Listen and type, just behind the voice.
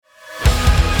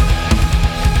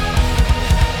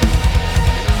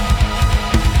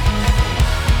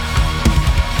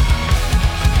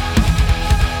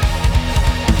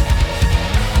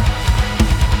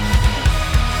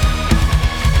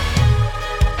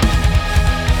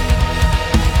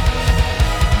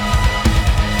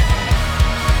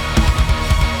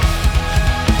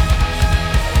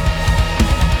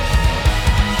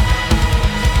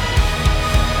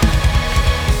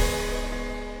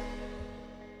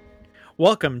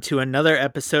Welcome to another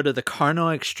episode of the Carnal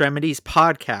Extremities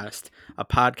Podcast, a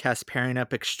podcast pairing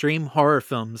up extreme horror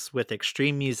films with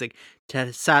extreme music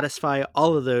to satisfy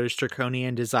all of those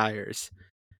draconian desires.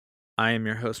 I am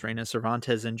your host, Reyna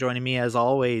Cervantes, and joining me as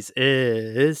always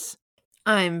is...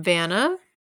 I'm Vannah.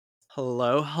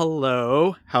 Hello.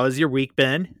 How has your week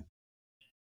been?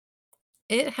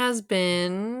 It has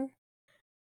been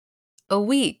a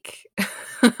week.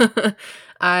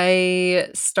 I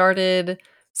started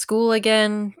school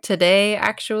again today,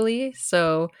 actually,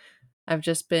 so I've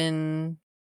just been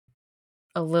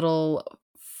a little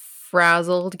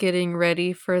frazzled getting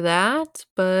ready for that.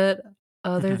 But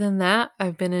other than that,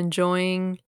 I've been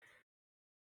enjoying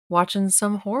watching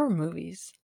some horror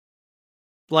movies.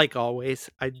 Like always,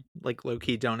 I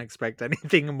low-key don't expect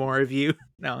anything more of you.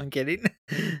 No, I'm kidding.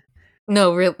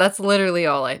 No, that's literally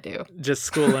all I do. Just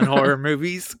school and horror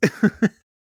movies.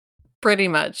 Pretty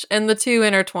much. And the two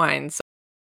intertwine. So.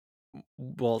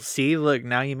 Well, see, look,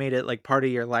 now you made it like part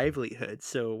of your livelihood.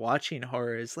 So watching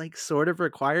horror is like sort of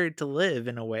required to live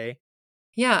in a way.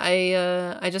 Yeah,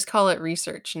 I just call it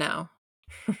research now.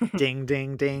 Ding,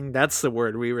 ding, ding. That's the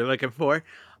word we were looking for.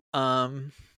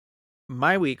 Um,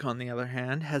 my week, on the other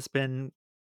hand, has been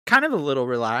kind of a little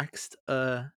relaxed.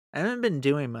 I haven't been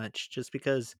doing much just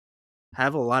because I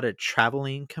have a lot of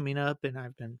traveling coming up, and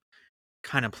I've been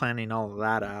kind of planning all of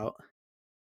that out.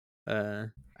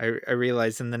 I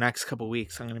realize in the next couple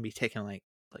weeks I'm going to be taking like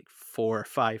 4 or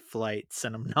 5 flights,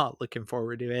 and I'm not looking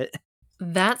forward to it.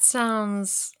 That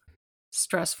sounds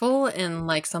stressful and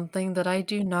like something that I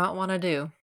do not want to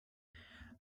do.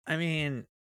 I mean,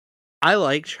 I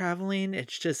like traveling.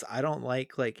 It's just I don't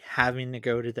like having to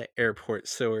go to the airport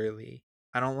so early.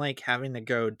 I don't like having to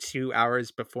go 2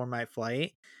 hours before my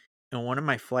flight, and one of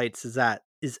my flights is at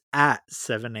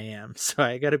 7 a.m. So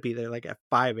I got to be there like at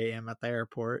 5 a.m. at the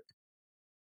airport.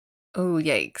 Oh,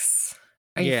 yikes.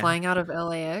 Are you Yeah. flying out of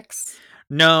LAX?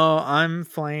 No, I'm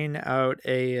flying out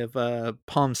of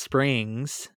Palm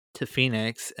Springs to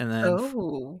Phoenix, and then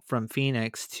Oh, from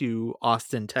Phoenix to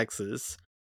Austin, Texas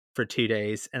for 2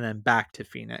 days, and then back to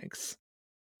Phoenix.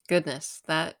 goodness.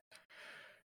 That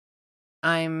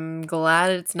I'm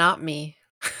glad it's not me.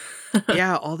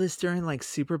 Yeah, all this during like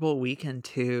Super Bowl weekend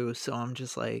too, so I'm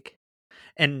just like,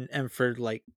 and for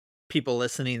like people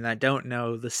listening that don't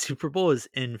know, the Super Bowl is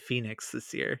in Phoenix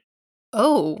this year.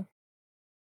 Oh,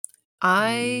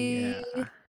 I Yeah.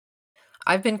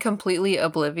 I've been completely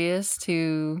oblivious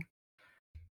to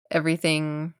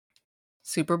everything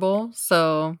Super Bowl,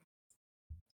 so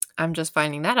I'm just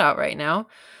finding that out right now.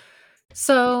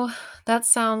 So that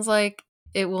sounds like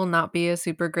it will not be a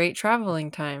super great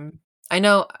traveling time. I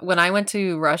know when I went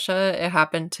to Russia, it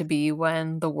happened to be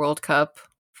when the World Cup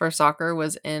for soccer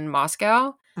was in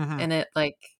Moscow. Mhm.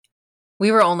 And we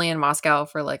were only in Moscow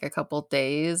for like a couple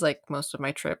days. Like most of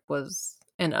my trip was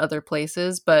in other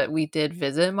places, but we did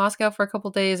visit Moscow for a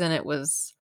couple days and it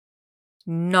was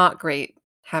not great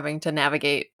having to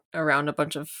navigate around a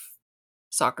bunch of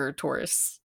soccer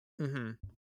tourists. Mhm.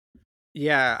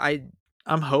 Yeah,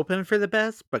 I'm hoping for the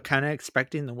best, but kind of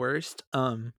expecting the worst.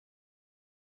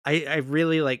 I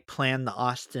really like planned the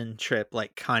Austin trip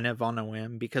like kind of on a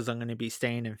whim because I'm going to be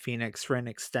staying in Phoenix for an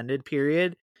extended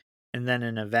period, and then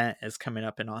an event is coming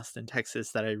up in Austin,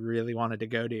 Texas that I really wanted to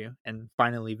go to and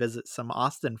finally visit some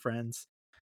Austin friends.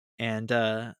 And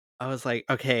I was like,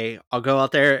 okay, I'll go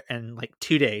out there in like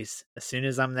 2 days. As soon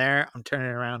as I'm there, I'm turning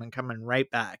around and coming right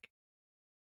back.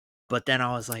 But then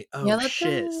I was like, Yeah, oh that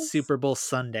shit, does. Super Bowl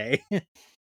Sunday. Yeah,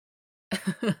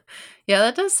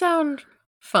 that does sound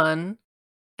fun.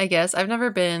 I guess I've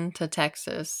never been to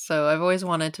Texas, so I've always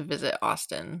wanted to visit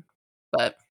Austin,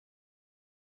 but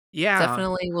Yeah.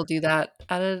 definitely we'll do that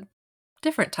at a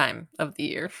different time of the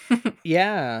year.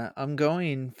 Yeah, I'm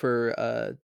going for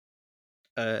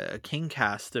a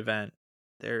KingCast event.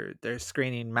 They're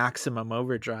screening Maximum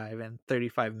Overdrive and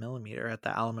 35 millimeter at the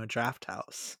Alamo Draft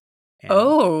House. And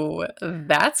Oh,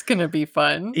 that's gonna be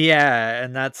fun. yeah,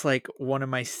 and that's like one of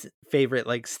my favorite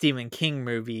like Stephen King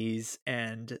movies.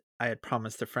 And I had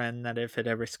promised a friend that if it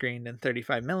ever screened in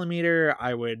 35 millimeter,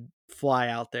 I would fly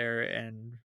out there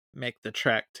and make the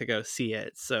trek to go see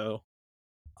it. So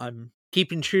I'm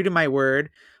keeping true to my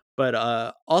word, but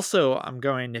also I'm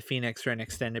going to Phoenix for an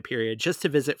extended period just to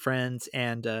visit friends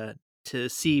and to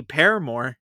see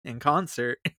Paramore in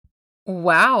concert.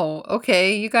 Wow,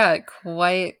 okay, you got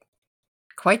quite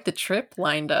the trip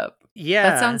lined up. That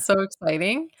Yeah. sounds so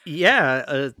exciting.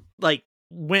 Yeah, like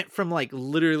went from like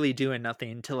literally doing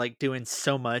nothing to like doing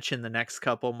so much in the next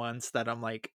couple months that I'm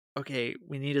like, okay,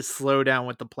 we need to slow down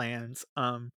with the plans.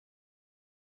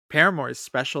 Paramore is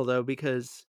special though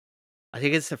because I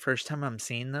think it's the first time I'm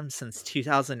seeing them since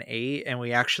 2008, and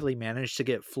we actually managed to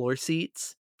get floor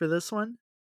seats for this one.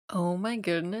 Oh my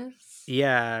goodness.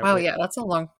 Yeah, Wow, yeah, that's a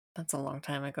long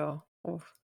time ago.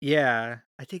 Oof. yeah,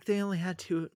 I think they only had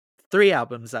 3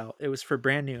 albums out. It was for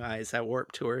Brand New Eyes at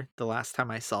Warped Tour the last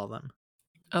time I saw them.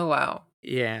 Oh, wow.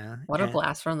 Yeah, What a and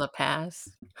blast from the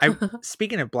past. I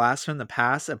speaking of blasts from the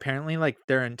past, apparently, like,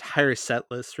 their entire set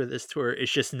list for this tour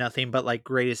is just nothing but, like,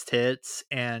 greatest hits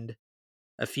and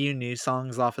a few new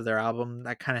songs off of their album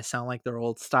that kinda sound like their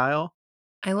old style.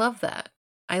 I love that.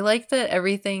 I like that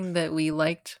everything that we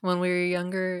liked when we were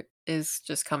younger is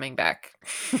just coming back.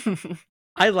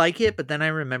 I like it, but then I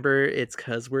remember it's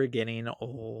because 'cause we're getting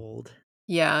old.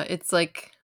 Yeah, it's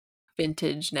like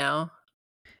vintage now.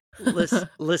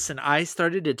 Listen, I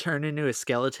started to turn into a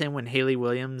skeleton when Hayley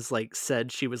Williams, like,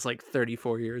 said she was, like,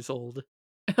 34 years old.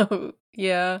 Oh,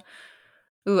 yeah.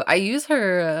 Ooh, I use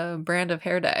her, brand of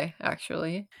hair dye,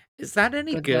 actually, Is that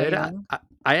any the Dye good? Young.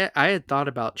 I had thought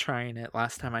about trying it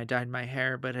last time I dyed my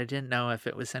hair, but I didn't know if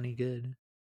it was any good.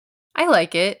 I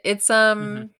like it. It's,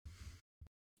 Mhm,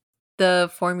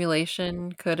 the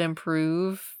formulation could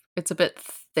improve. It's a bit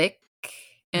thick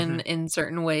and mhm, in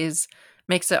certain ways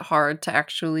makes it hard to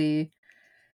actually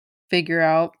figure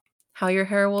out how your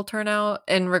hair will turn out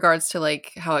in regards to,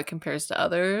 like, how it compares to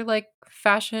other, like,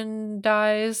 fashion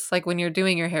dyes. Like, when you're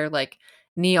doing your hair, like,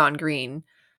 neon green,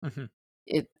 mhm,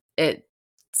 it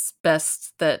it's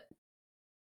best that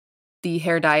the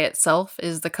hair dye itself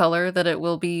is the color that it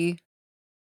will be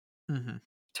mhm,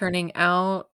 turning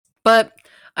out. But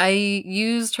I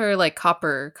used her, like,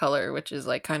 copper color, which is,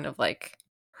 like, kind of like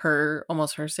her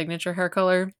almost her signature hair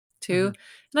color too, mhm.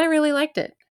 and I really liked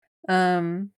it.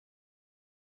 Um,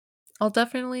 I'll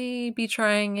definitely be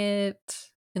trying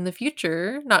it in the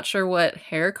future. Not sure what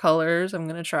hair colors I'm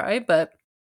gonna try, but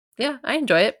yeah, I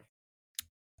enjoy it.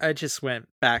 I just went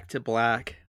back to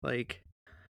black, like,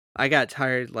 I got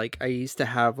tired, like, I used to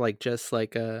have, like, just,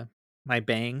 like, my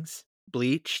bangs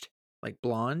bleached, like,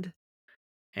 blonde,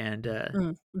 and,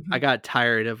 Mm, I mhm. got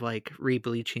tired of, like,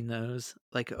 re-bleaching those,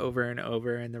 like, over and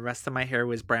over, and the rest of my hair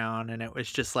was brown, and it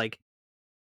was just, like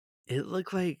it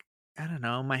looked like I don't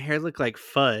know, my hair looked like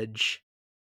fudge,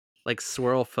 like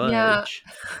swirl Yeah. fudge.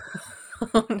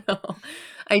 Oh, no.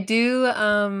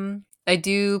 I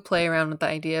do play around with the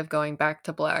idea of going back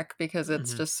to black because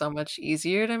it's Mhm, just so much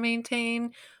easier to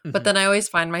maintain, but mhm. then I always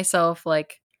find myself,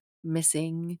 like,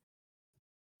 missing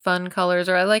fun colors,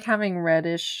 or I like having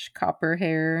reddish copper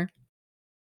hair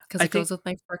because I it think goes with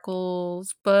my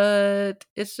freckles, but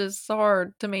it's just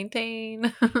hard to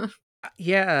maintain.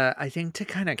 yeah, I think to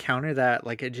kinda counter that,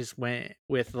 like, I just went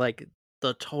with, like,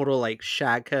 the total, like,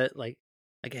 shag cut, like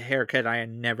a haircut I had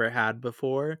never had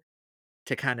before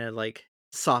to kinda, like,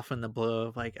 soften the blow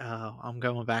of, like, "Oh, I'm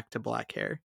going back to black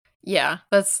hair." Yeah,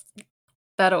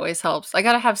 that always helps. I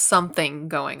gotta have something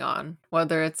going on,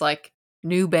 whether it's, like,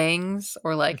 new bangs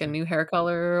or, like, a Mhm, new hair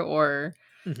color or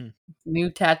mhm.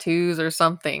 new tattoos or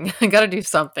something. I gotta do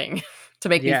something to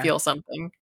make me Yeah, feel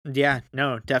something. yeah,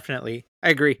 no, definitely. I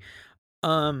agree.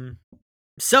 Um,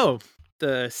 so,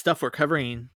 the stuff we're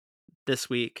covering this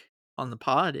week on the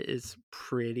pod is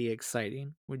pretty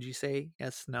exciting. Would you say?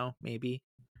 Yes, no, maybe?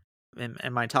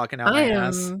 Am I talking out I my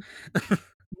ass? am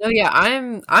No, yeah,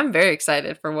 I'm very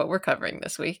excited for what we're covering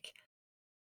this week.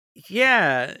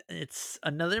 Yeah, it's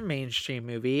another mainstream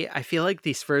movie. I feel like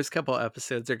these first couple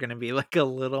episodes are gonna be, like, a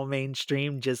little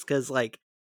mainstream just because, like,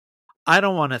 I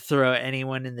don't wanna throw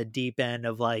anyone in the deep end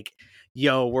of, like,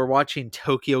 "Yo, we're watching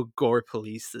Tokyo Gore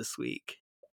Police this week."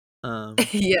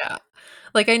 Um Yeah.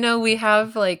 Like, I know we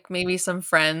have, like, maybe some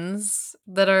friends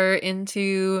that are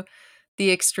into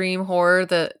the extreme horror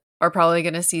that are probably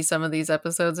gonna see some of these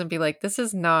episodes and be like, "This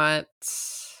is not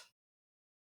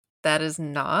that is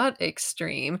not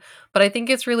extreme." But I think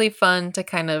it's really fun to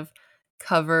kind of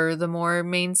cover the more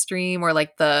mainstream or,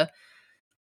 like, the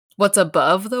what's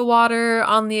above the water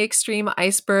on the extreme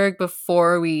iceberg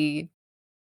before we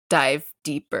dive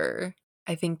deeper.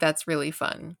 I think that's really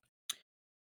fun.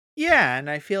 Yeah, and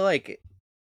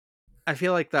I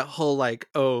feel like that whole, like,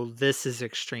 "Oh, this is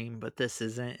extreme, but this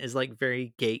isn't," is, like,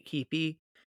 very gatekeepy.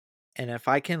 And if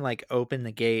I can, like, open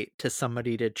the gate to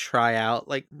somebody to try out,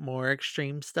 like, more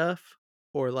extreme stuff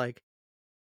or, like,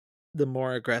 the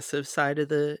more aggressive side of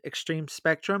the extreme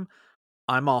spectrum,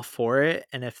 I'm all for it,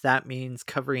 and if that means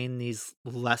covering these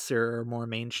lesser or more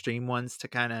mainstream ones to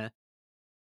kinda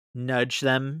nudge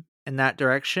them in that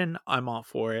direction, I'm all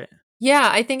for it. Yeah,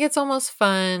 I think it's almost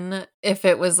fun if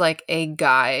it was like a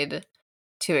guide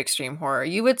to extreme horror.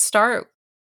 You would start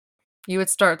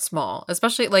small,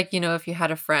 especially like, if you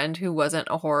had a friend who wasn't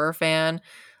a horror fan,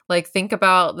 like think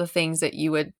about the things that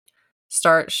you would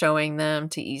start showing them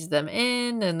to ease them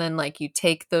in, and then like you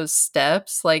take those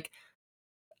steps. Like,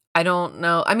 I don't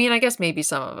know. I mean, I guess maybe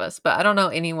some of us, but I don't know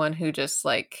anyone who just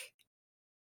like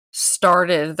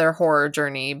started their horror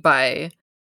journey by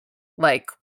like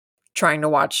trying to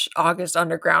watch August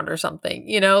Underground or something,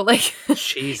 you know? Like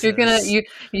you're gonna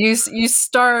Jesus. you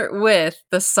start with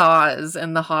the Saws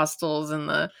and the Hostels and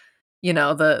the, you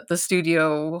know, the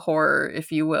studio horror,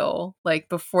 if you will, like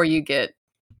before you get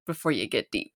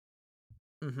deep.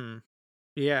 Mhm.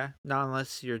 Yeah, not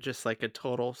unless you're just like a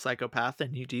total psychopath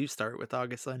and you do start with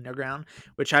August Underground,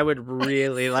 which I would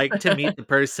really like to meet the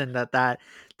person that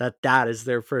is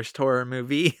their first horror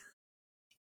movie.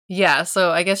 Yeah,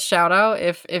 so I guess shout out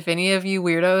if any of you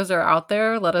weirdos are out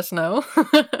there, let us know.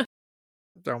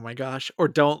 Oh my gosh. Or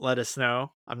don't let us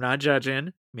know. I'm not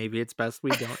judging. Maybe it's best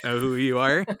we don't know who you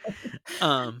are.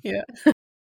 Um, Yeah.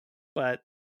 but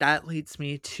that leads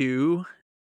me to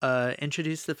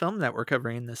introduce the film that we're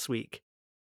covering this week.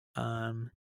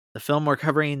 Um, the film we're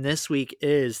covering this week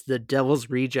is The Devil's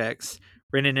Rejects,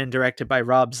 written and directed by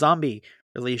Rob Zombie,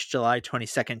 released July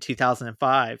 22nd,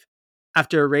 2005.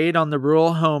 After a raid on the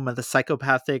rural home of the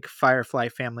psychopathic Firefly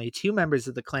family, two members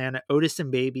of the clan, Otis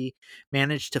and Baby,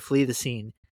 manage to flee the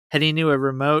scene. Heading to a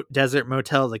remote desert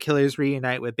motel, the killers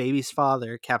reunite with Baby's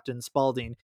father, Captain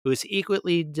Spaulding, who is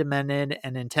equally demented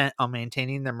and intent on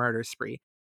maintaining the murder spree.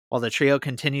 While the trio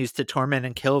continues to torment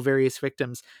and kill various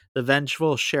victims, the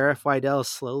vengeful Sheriff Wydell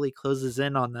slowly closes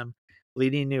in on them,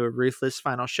 leading to a ruthless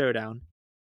final showdown.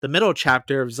 The middle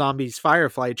chapter of Zombie's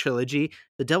Firefly trilogy,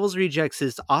 The Devil's Rejects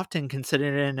is often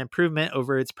considered an improvement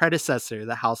over its predecessor,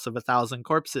 The House of a Thousand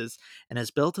Corpses, and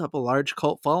has built up a large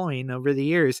cult following over the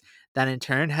years that in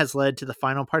turn has led to the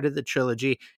final part of the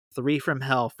trilogy, Three from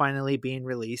Hell, finally being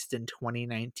released in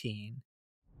 2019.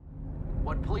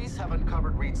 What police have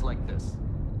uncovered reads like this.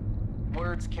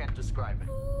 Words can't describe it.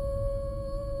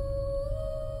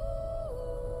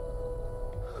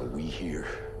 We here,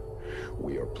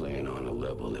 we are playing on a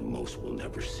level that most will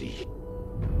never see.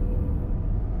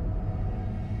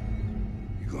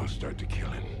 You're gonna start the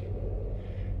killing.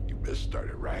 You best start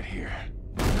it right here.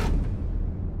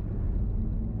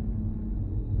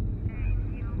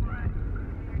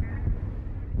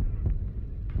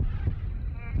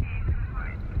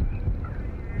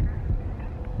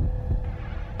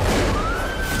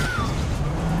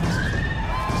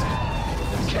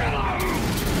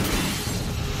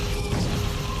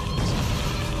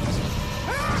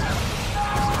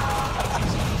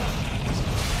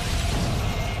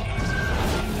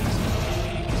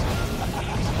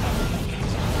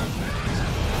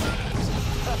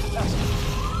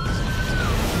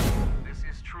 This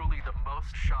is truly the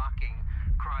most shocking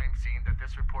crime scene that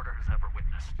this reporter has ever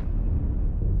witnessed.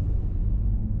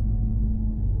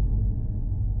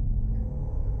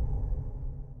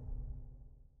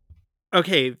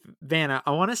 Okay, Vanna,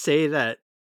 I want to say that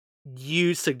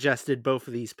you suggested both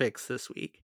of these picks this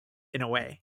week, in a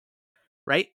way,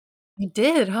 right? I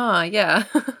did, huh? Yeah.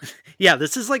 Yeah,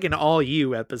 this is like an all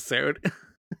you episode.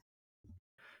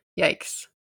 Yikes.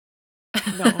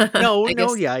 No, no, I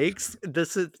no, guess yikes.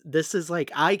 This is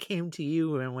like I came to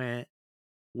you and went,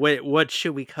 what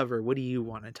should we cover? What do you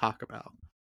want to talk about?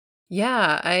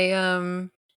 yeah,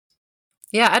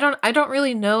 yeah, I don't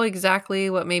really know exactly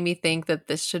what made me think that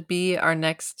this should be our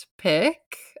next pick.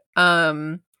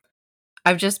 Um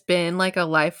I've just been like a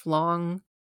lifelong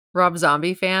Rob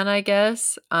Zombie fan, I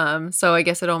guess. So I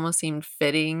guess it almost seemed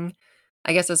fitting,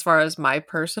 I guess, as far as my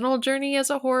personal journey as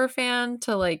a horror fan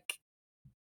to like,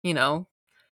 you know,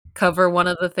 cover one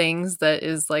of the things that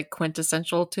is like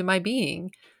quintessential to my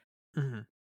being. Mhm.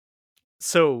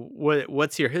 So,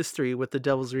 what's your history with The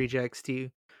Devil's Rejects? Do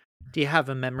you have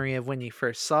a memory of when you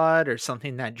first saw it or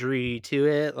something that drew you to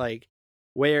it? Like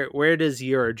where does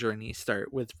your journey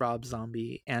start with Rob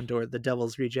Zombie and or The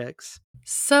Devil's Rejects?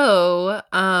 So,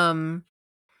 I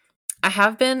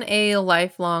have been a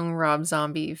lifelong Rob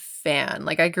Zombie fan.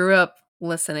 Like I grew up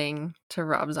listening to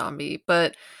Rob Zombie,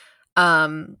 but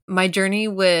my journey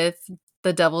with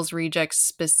The Devil's Rejects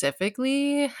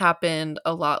specifically happened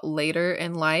a lot later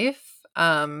in life.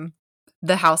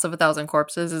 The House of a Thousand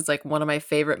Corpses is like one of my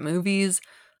favorite movies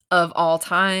of all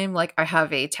time. Like I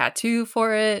have a tattoo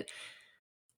for it.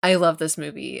 I love this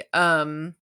movie.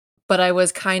 But I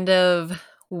was kind of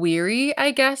weary,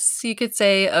 I guess you could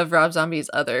say, of Rob Zombie's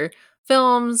other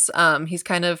films. He's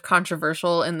kind of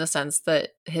controversial in the sense that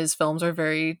his films are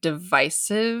very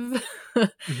divisive.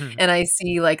 Mhm. And I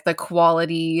see like the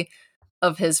quality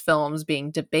of his films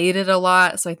being debated a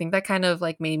lot. So I think that kind of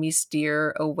like made me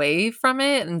steer away from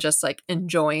it and just like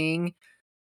enjoying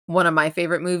one of my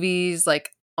favorite movies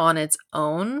like on its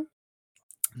own.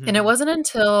 And it Mhm. wasn't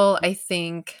until I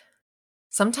think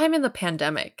sometime in the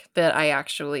pandemic that I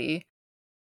actually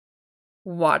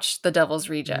watched The Devil's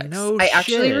Rejects. No I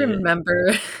actually shit.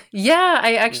 remember yeah,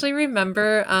 I W actually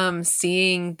remember,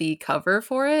 seeing the cover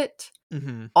for it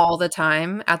Mhm. all the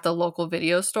time at the local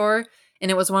video store,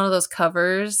 and it was one of those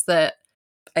covers that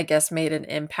I guess made an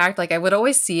impact. Like, I would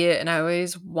always see it and I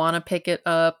always wanna pick it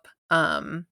up.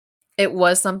 It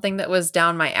was something that was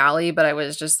down my alley, but I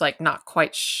was just, like, not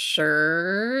quite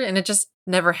sure, and it just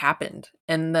never happened.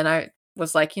 And then I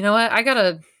was like, "You know what? I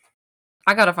gotta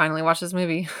finally watch this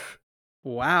movie."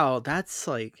 Wow, that's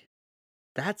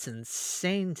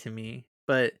insane to me,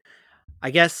 but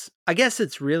I guess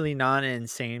it's really not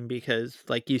insane because,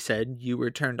 like you said, you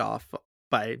were turned off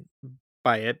by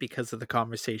by it because of the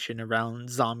conversation around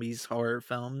zombies horror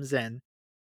films and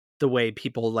the way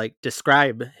people, like,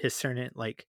 describe his certain,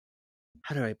 like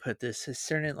how do I put this? His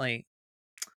certain, like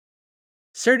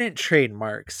certain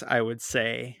trademarks, I would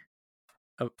say,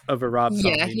 of a Rob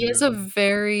Yeah, Zombie he has a movie.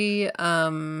 very,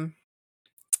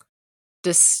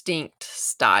 distinct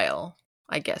style,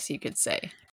 I guess you could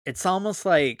say. It's almost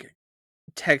like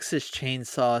Texas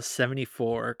Chainsaw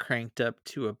 74 cranked up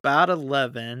to about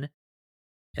 11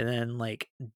 and then, like,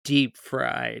 deep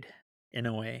fried in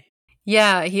a way.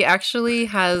 Yeah, he actually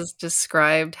has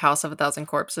described House of a Thousand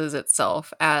Corpses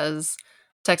itself as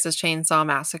Texas Chainsaw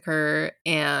Massacre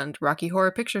and Rocky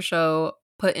Horror Picture Show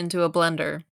put into a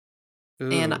blender,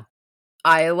 and Ooh.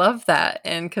 I love that,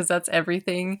 and because that's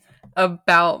everything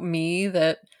about me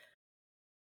that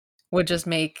would just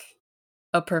make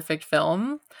a perfect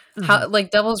film. Mhm, How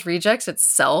like, Devil's Rejects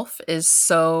itself is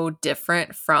so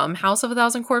different from House of a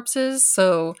Thousand Corpses,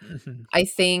 so mhm, I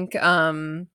think,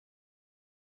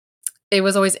 it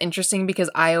was always interesting because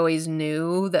I always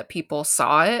knew that people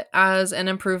saw it as an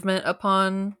improvement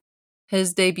upon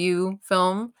his debut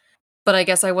film, but I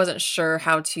guess I wasn't sure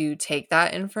how to take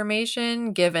that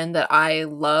information given that I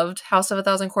loved House of a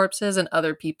Thousand Corpses and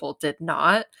other people did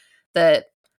not, that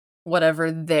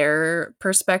whatever their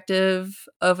perspective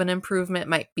of an improvement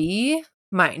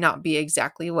might not be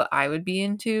exactly what I would be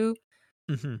into.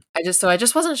 mhm. I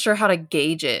just wasn't sure how to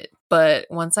gauge it, but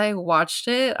once I watched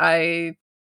it, I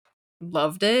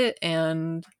loved it,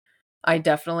 and I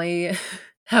definitely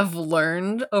have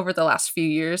learned over the last few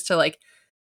years to, like,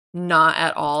 not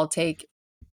at all take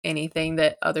anything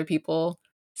that other people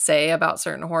say about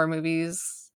certain horror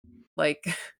movies, like,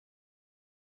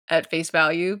 at face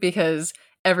value because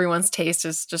everyone's taste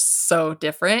is just so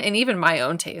different, and even my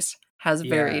own taste has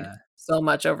varied Yeah. so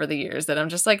much over the years that I'm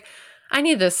just like, I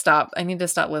need to stop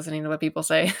listening to what people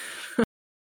say."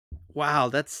 Wow,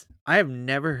 that's I have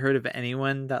never heard of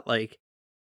anyone that, like,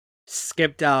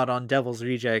 skipped out on Devil's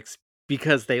Rejects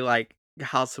because they like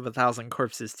House of a Thousand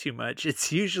Corpses too much.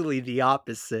 It's usually the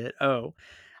opposite. "Oh,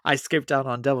 I skipped out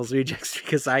on Devil's Rejects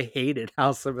because I hated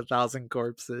House of a Thousand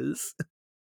Corpses."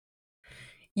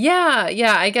 Yeah,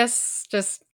 yeah, I guess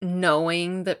just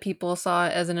knowing that people saw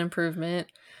it as an improvement,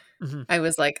 Mhm. I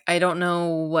was like, I don't know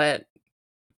what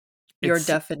your It's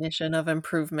definition of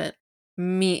improvement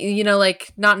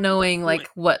like, not knowing, w like,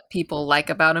 what people like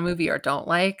about a movie or don't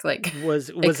like,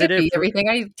 it was could it a be fr everything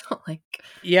I don't like.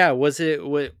 yeah, was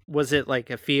it like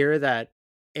a fear that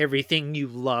everything you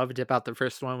loved about the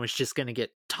first one was just gonna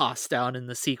get tossed out in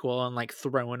the sequel and, like,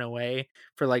 thrown away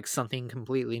for, like, something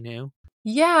completely new?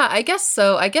 Yeah, I guess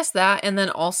so, I guess that, and then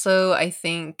also, I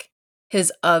think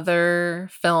his other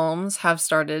films have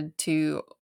started to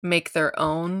make their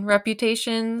own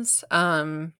reputations.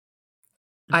 I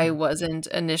Mhm, wasn't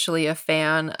initially a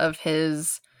fan of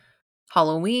his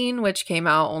Halloween, which came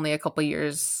out only a couple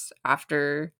years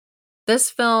after this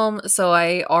film, so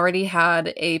I already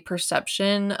had a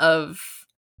perception of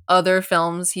other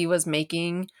films he was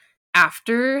making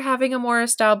after having a more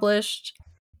established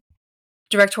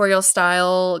directorial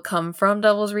style come from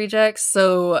Devil's Rejects,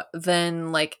 so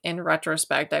then, like, in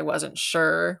retrospect, I wasn't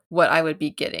sure what I would be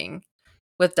getting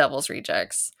with Devil's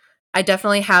Rejects. I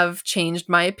definitely have changed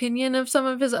my opinion of some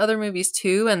of his other movies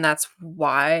too, and that's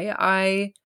why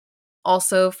I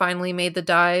also finally made the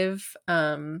dive,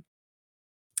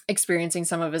 experiencing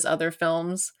some of his other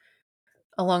films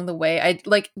along the way. I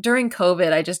like during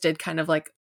COVID, I just did kind of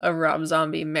like a Rob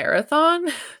Zombie marathon.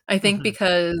 I think mhm,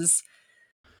 because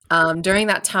during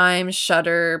that time,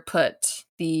 Shudder put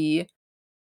the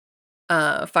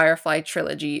Firefly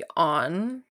trilogy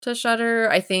on to Shudder.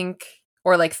 I think,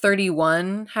 or like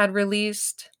 31 had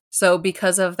released. So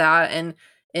because of that, and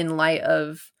in light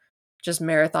of just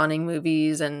marathoning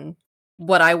movies and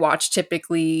what I watch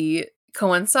typically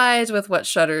coincides with what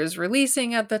Shudder's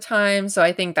releasing at the time. So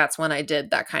I think that's when I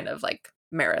did that kind of like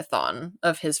marathon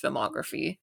of his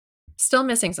filmography Still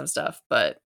missing some stuff,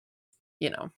 but you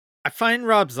know. I find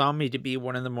Rob Zombie to be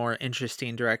one of the more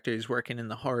interesting directors working in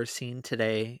the horror scene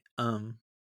today.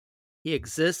 He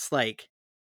exists like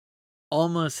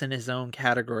almost in his own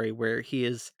category where he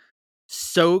is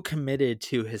so committed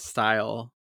to his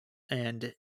style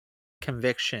and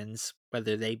convictions,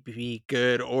 whether they be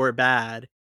good or bad,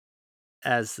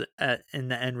 as in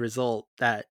the end result,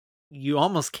 that you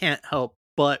almost can't help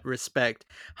but respect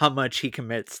how much he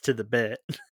commits to the bit,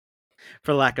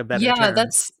 for lack of better Yeah,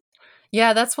 terms.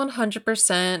 that's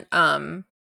 100%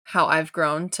 how I've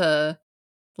grown to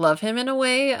love him in a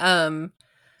way.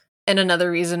 And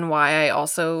another reason why I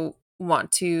also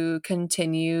want to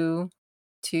continue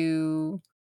to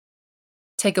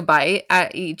take a bite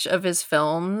at each of his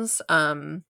films,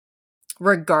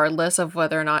 regardless of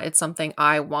whether or not it's something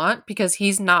I want, because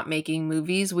he's not making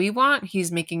movies we want,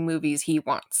 he's making movies he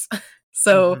wants.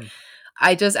 So Mhm,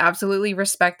 I just absolutely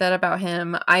respect that about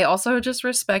him. I also just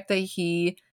respect that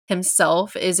he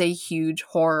himself is a huge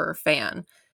horror fan.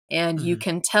 And you mhm,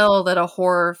 can tell that a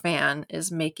horror fan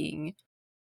is making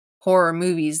horror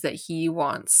movies that he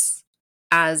wants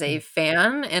as a mm,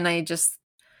 fan. And I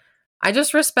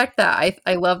just respect that.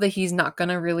 I love that he's not going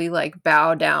to really like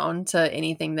bow down to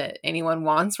anything that anyone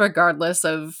wants, regardless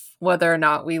of whether or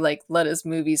not we like let his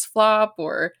movies flop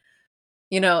or,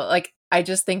 like I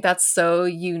just think that's so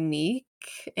unique.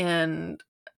 And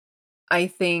I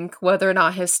think whether or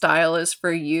not his style is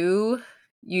for you,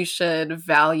 you should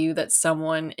value that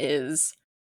someone is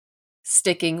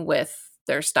sticking with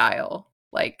their style.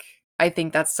 Like, I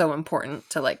think that's so important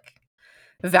to like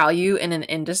value in an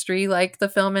industry like the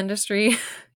film industry.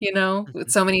 With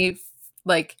mhm. so many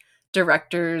like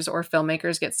directors or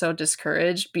filmmakers get so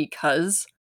discouraged because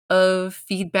of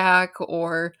feedback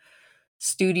or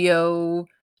studio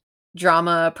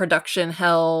drama, production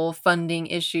hell, funding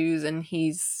issues, and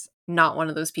he's not one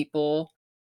of those people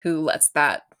who lets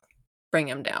that bring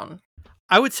him down.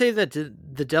 I would say that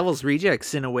The Devil's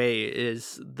Rejects, in a way,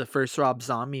 is the first Rob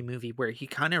Zombie movie where he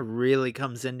kinda really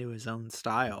comes into his own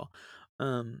style.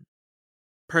 Um,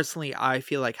 Personally, I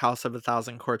feel like House of a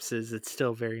Thousand Corpses, it's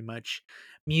still very much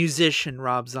musician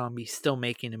Rob Zombie still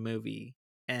making a movie,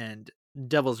 and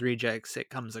Devil's Rejects, it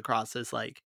comes across as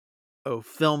like, oh,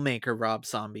 filmmaker Rob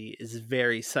Zombie is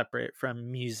very separate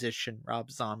from musician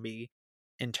Rob Zombie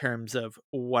in terms of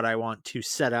what I want to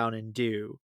set out and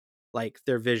do. Like,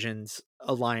 their visions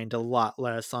aligned a lot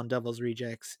less on Devil's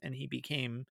Rejects, and he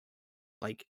became,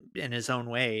 like, in his own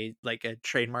way, like a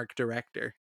trademark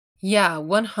director. Yeah,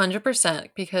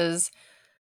 100%, because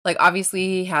like obviously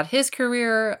he had his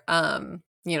career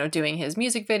doing his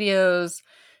music videos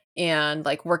and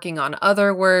like working on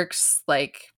other works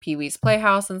like Pee-wee's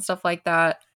Playhouse and stuff like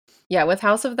that. Yeah, with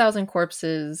House of a Thousand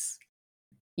Corpses,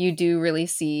 you do really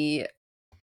see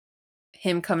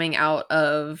him coming out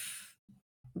of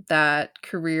that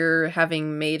career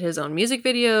having made his own music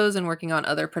videos and working on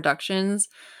other productions.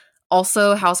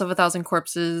 Also, House of a Thousand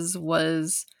Corpses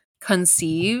was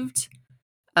conceived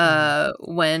Mhm,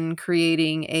 when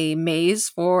creating a maze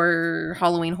for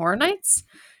Halloween Horror Nights.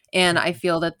 And I mhm,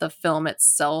 feel that the film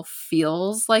itself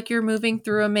feels like you're moving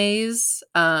through a maze.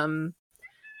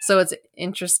 So it's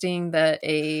interesting that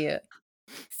a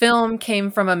film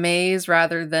came from a maze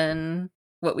rather than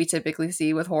what we typically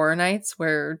see with Horror Nights,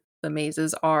 where the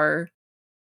mazes are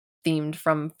themed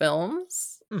from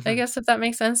films, I mhm. guess, if that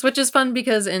makes sense, which is fun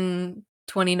because in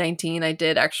 2019, I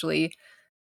did actually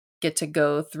get to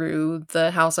go through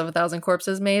the House of a Thousand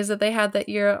Corpses maze that they had that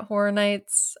year at Horror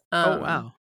Nights. Oh,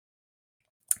 wow.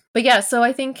 But yeah, so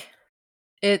I think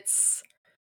it's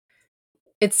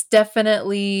it's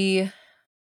definitely,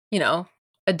 you know,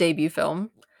 a debut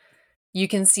film. You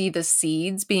can see the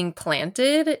seeds being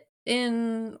planted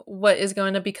in what is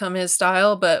going to become his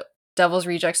style, but Devil's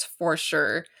Rejects for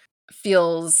sure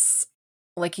feels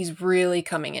like he's really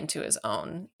coming into his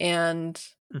own. And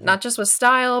Mhm. not just with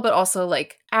style, but also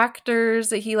like actors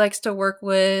that he likes to work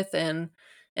with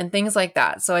and things like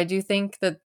that. So I do think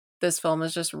that this film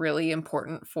is just really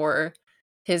important for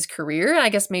his career. I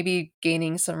guess maybe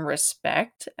gaining some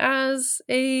respect as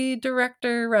a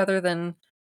director rather than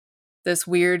this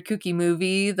weird kooky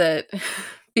movie that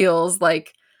feels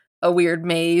like a weird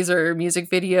maze or music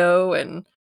video. And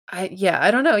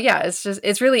I don't know. Yeah,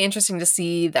 it's really interesting to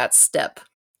see that step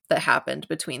that happened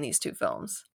between these two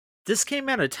films. This came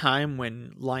at a time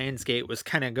when Lionsgate was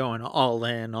kinda going all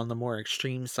in on the more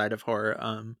extreme side of horror.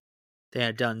 They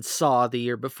had done Saw the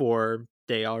year before,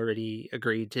 they already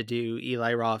agreed to do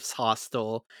Eli Roth's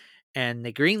Hostel, and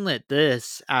they greenlit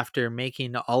this after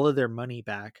making all of their money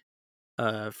back,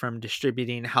 from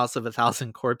distributing House of a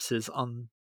Thousand Corpses on,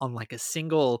 like, a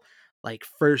single like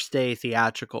first day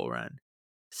theatrical run.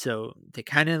 So they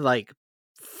kind of like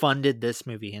funded this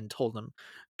movie and told him,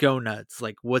 go nuts.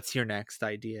 Like, what's your next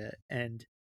idea? And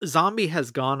Zombie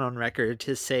has gone on record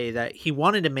to say that he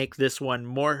wanted to make this one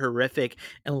more horrific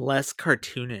and less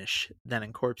cartoonish than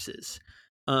in Corpses.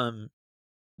 Um,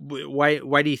 why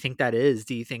do you think that is?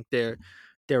 Do you think there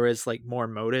was like more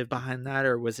motive behind that,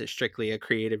 or was it strictly a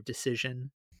creative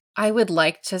decision? I would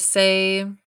like to say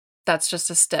that's just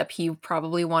a step he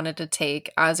probably wanted to take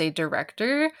as a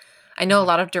director. I know a Mhm.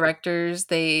 lot of directors,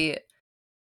 they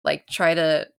like try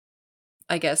to,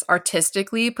 I guess,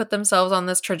 artistically put themselves on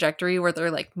this trajectory where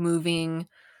they're like moving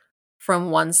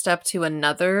from one step to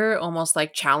another, almost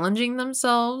like challenging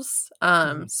themselves.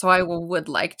 Mhm. So I would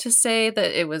like to say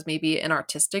that it was maybe an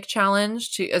artistic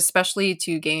challenge to, especially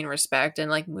to gain respect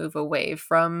and like move away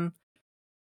from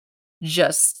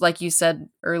just like you said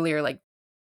earlier, like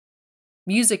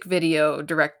music video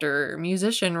director,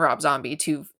 musician Rob Zombie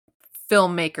to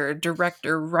filmmaker,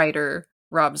 director, writer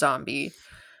Rob Zombie.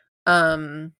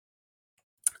 Um,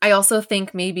 I also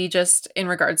think maybe just in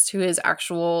regards to his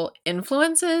actual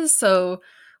influences. So,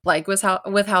 like with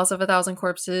House of a Thousand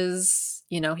Corpses,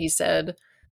 you know, he said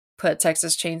put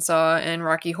Texas Chainsaw and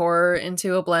Rocky Horror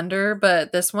into a blender,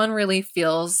 but this one really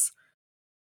feels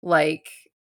like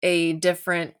a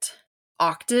different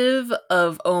octave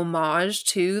of homage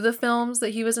to the films that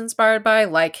he was inspired by,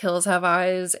 like Hills Have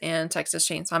Eyes and Texas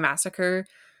Chainsaw Massacre.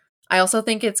 I also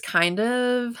think it's kind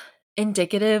of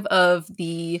indicative of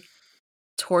the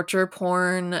torture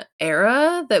porn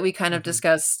era that we kind of Mhm.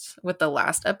 discussed with the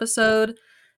last episode,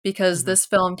 because Mhm. this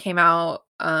film came out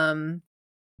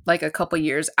like a couple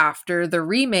years after the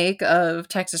remake of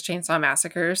Texas Chainsaw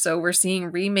Massacre. So we're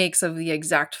seeing remakes of the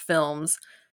exact films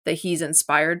that he's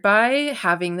inspired by,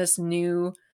 having this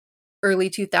new early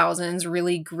 2000s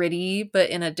really gritty but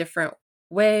in a different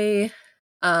way.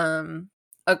 Um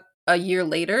a year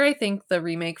later, I think the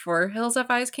remake for Hills Have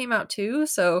Eyes came out too.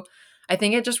 So I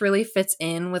think it just really fits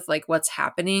in with like what's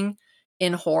happening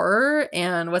in horror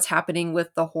and what's happening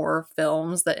with the horror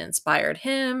films that inspired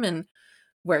him and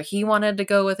where he wanted to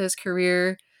go with his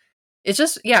career. It's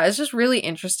just, yeah, it's just really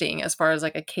interesting as far as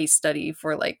like a case study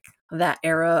for like that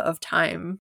era of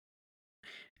time.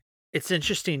 It's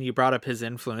interesting you brought up his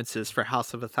influences for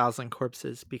House of a Thousand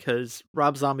Corpses, because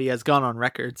Rob Zombie has gone on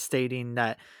record stating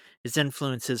that his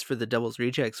influences for The Devil's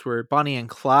Rejects were Bonnie and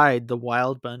Clyde, The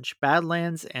Wild Bunch,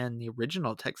 Badlands, and the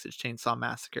original Texas Chainsaw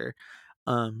Massacre.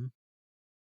 Um,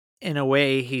 in a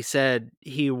way, he said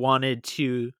he wanted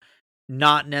to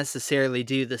not necessarily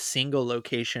do the single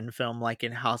location film like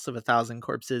in House of a Thousand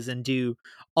Corpses, and do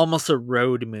almost a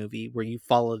road movie where you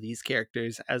follow these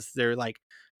characters as they're like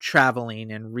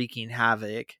traveling and wreaking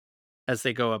havoc as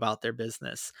they go about their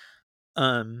business.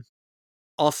 Um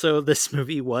Also, this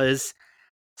movie was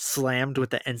slammed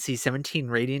with the NC-17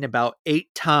 rating about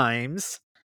 8 times.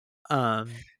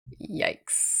 Um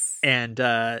Yikes. and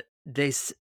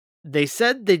they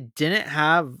said they didn't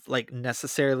have like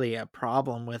necessarily a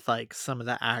problem with like some of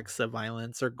the acts of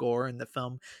violence or gore in the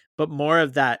film, but more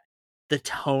of that, the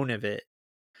tone of it.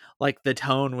 Like the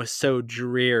tone was so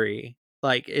dreary.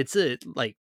 Like it's a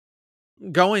like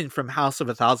going from House of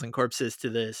a Thousand Corpses to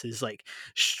this is like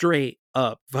straight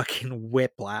up fucking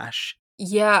whiplash.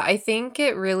 Yeah, I think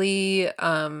it's really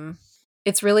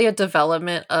a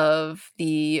development of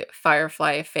the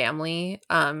Firefly family.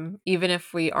 Even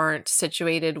if we aren't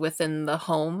situated within the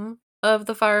home of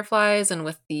the Fireflies and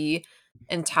with the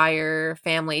entire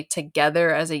family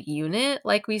together as a unit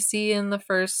like we see in the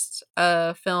first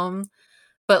film,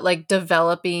 but like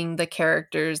developing the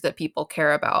characters that people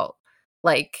care about,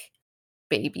 like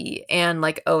Baby and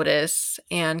like Otis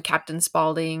and Captain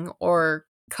Spaulding or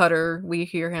Cutter, we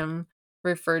hear him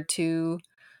referred to.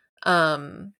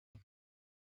 Um,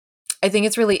 I think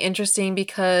it's really interesting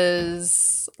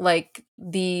because like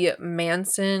the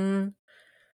Manson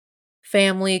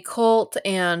family cult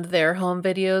and their home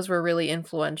videos were really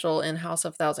influential in House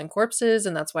of Thousand Corpses,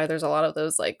 and that's why there's a lot of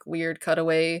those like weird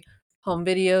cutaway home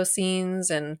video scenes,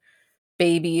 and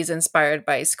Baby's inspired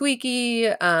by Squeaky.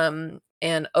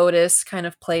 And Otis kind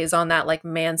of plays on that like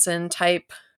Manson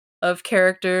type of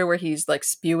character where he's like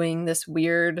spewing these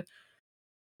weird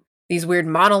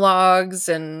monologues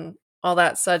and all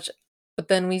that such. But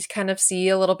then we kind of see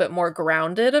a little bit more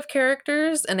grounded of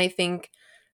characters, and I think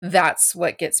that's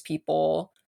what gets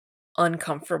people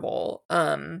uncomfortable.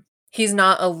 He's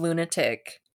not a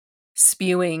lunatic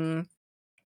spewing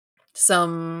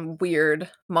some weird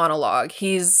monologue.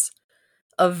 He's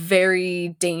a very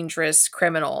dangerous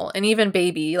criminal. And even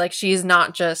Baby, like she's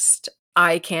not just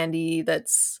eye candy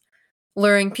that's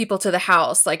luring people to the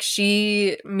house. Like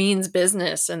she means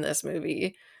business in this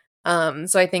movie.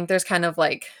 So I think there's kind of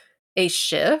like a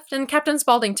shift, and Captain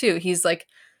Spaulding too. He's like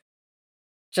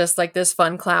just like this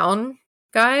fun clown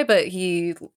guy, but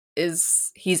he's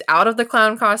out of the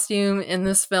clown costume in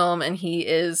this film, and he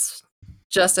is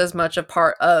just as much a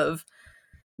part of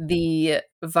the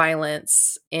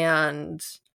violence and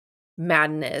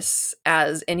madness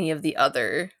as any of the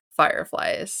other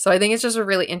Fireflies. So I think it's just a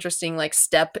really interesting like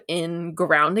step in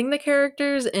grounding the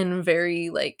characters in very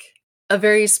like a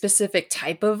very specific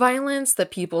type of violence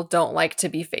that people don't like to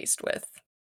be faced with.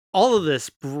 All of this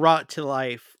brought to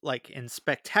life like in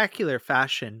spectacular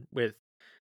fashion with,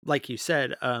 like you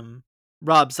said,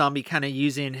 Rob Zombie kind of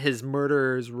using his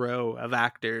murderer's row of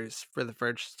actors for the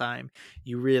first time.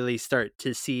 You really start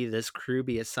to see this crew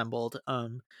be assembled.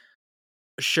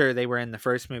 Sure, they were in the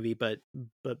first movie, but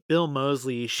Bill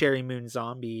Moseley, Sherry Moon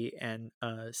Zombie, and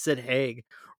Sid Haig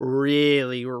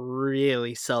really,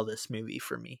 really sell this movie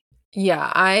for me.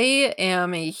 Yeah, I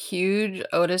am a huge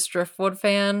Otis Driftwood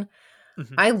fan.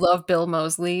 Mhm. I love Bill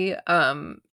Moseley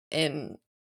in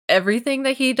everything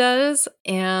that he does,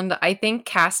 and I think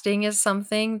casting is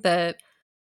something that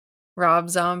Rob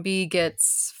Zombie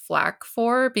gets flack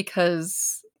for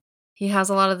because he has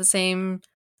a lot of the same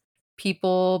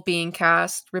people being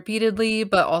cast repeatedly,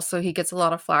 but also he gets a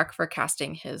lot of flack for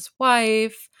casting his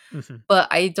wife. Mhm. But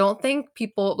I don't think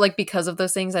people, like, because of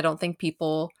those things, I don't think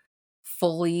people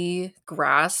fully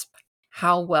grasp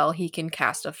how well he can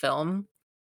cast a film.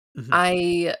 Mhm.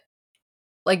 I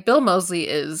like Bill Moseley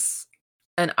is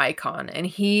an icon, and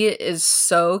he is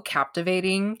so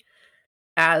captivating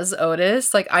as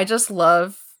Otis. Like, I just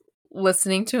love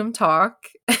listening to him talk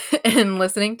and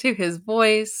listening to his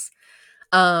voice.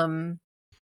 Um,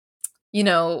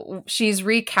 she's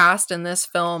recast in this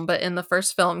film, but in the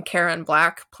first film, Karen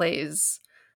Black plays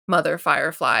Mother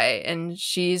Firefly, and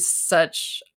she's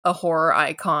such a horror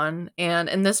icon. And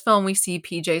in this film, we see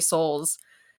PJ Souls,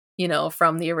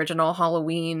 from the original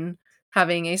Halloween,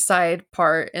 having a side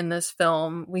part in this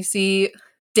film. We see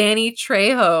Danny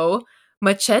Trejo,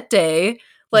 Machete.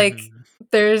 Like, Mhm.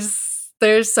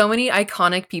 there's so many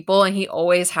iconic people, and he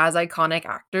always has iconic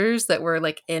actors that were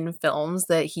like in films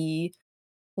that he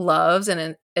loves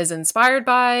and is inspired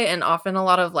by, and often a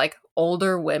lot of like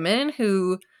older women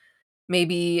who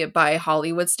maybe by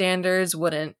Hollywood standards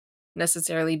wouldn't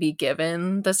necessarily be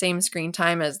given the same screen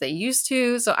time as they used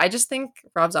to. So I just think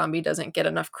Rob Zombie doesn't get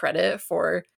enough credit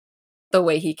for the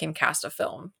way he can cast a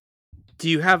film. Do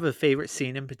you have a favorite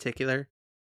scene in particular?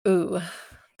 Ooh,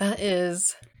 that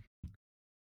is,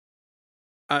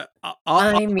 I'll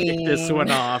I kick this one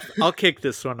mean, off. I'll kick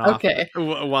this one off okay,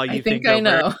 while I you think think I over.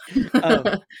 know.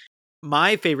 Um,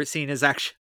 my favorite scene is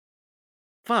actually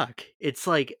fuck. It's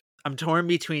like I'm torn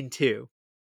between two,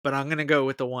 but I'm gonna go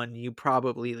with the one you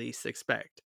probably least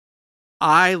expect.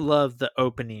 I love the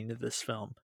opening of this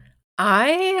film.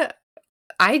 I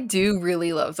I do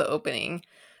really love the opening.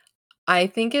 I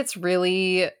think it's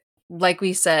really, like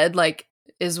we said, like,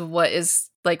 is what is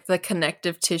like the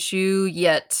connective tissue,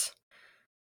 yet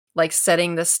like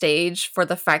setting the stage for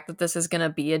the fact that this is going to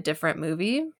be a different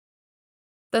movie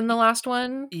than the last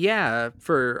one. Yeah,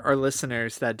 for our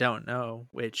listeners that don't know,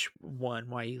 which one,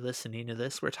 why are you listening to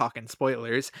this? We're talking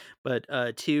spoilers, but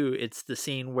two, it's the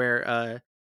scene where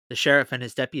the sheriff and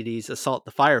his deputies assault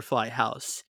the Firefly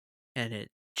house, and it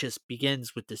just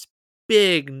begins with this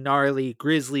big, gnarly,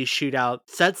 grisly shootout.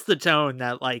 Sets the tone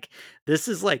that like this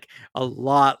is like a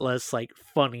lot less like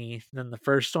funny than the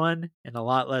first one, and a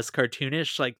lot less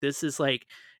cartoonish. Like this is like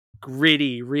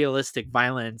gritty, realistic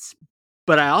violence.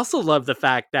 But I also love the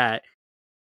fact that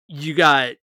you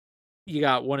got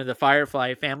one of the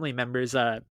Firefly family members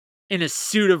in a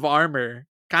suit of armor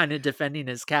kind of defending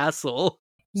his castle.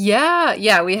 Yeah,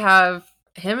 yeah, we have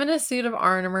him in a suit of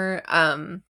armor.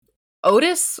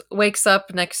 Otis wakes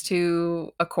up next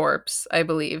to a corpse, I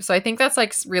believe. So I think that's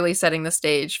like really setting the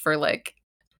stage for like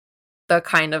the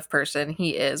kind of person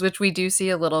he is, which we do see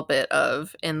a little bit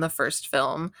of in the first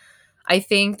film. I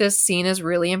think this scene is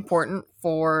really important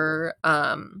for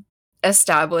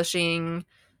establishing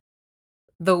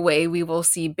the way we will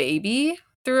see Baby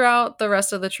throughout the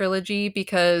rest of the trilogy,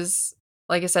 because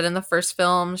like I said, in the first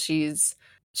film, she's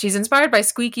inspired by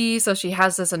Squeaky, so she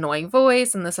has this annoying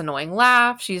voice and this annoying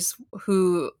laugh. She's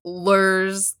who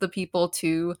lures the people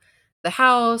to the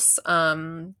house.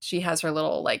 She has her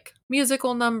little like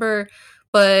musical number,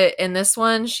 but in this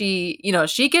one, she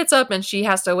gets up and she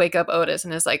has to wake up Otis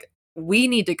and is like, we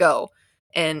need to go.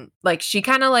 And like she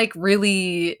kind of like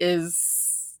really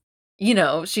is,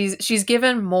 she's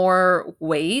given more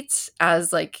weight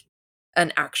as like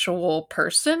an actual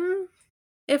person,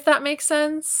 if that makes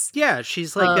sense. Yeah,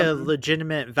 she's like a Um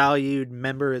legitimate valued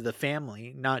member of the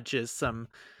family, not just some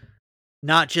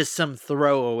not just some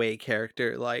throwaway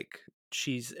character, like,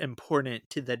 she's important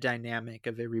to the dynamic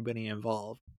of everybody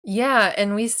involved. Yeah,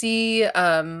 and we see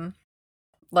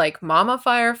like Mama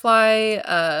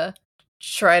Firefly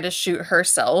try to shoot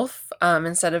herself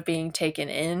instead of being taken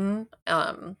in.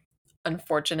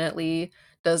 Unfortunately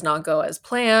does not go as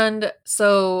planned.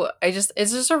 So it's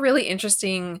just a really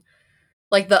interesting,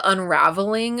 like, the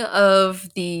unraveling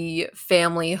of the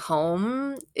family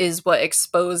home is what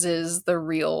exposes the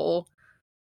real,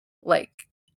 like,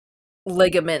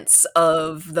 ligaments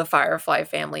of the Firefly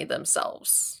family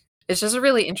themselves. It's just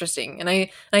really interesting, and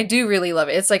I do really love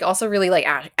it. It's, like, also really, like,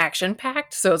 action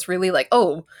packed, so it's really like,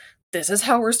 "Oh, this is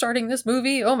how we're starting this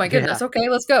movie? Oh my Yeah. goodness, okay,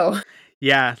 let's go."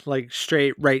 Yeah, like,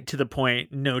 straight right to the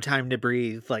point, no time to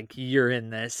breathe, like, you're in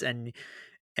this, and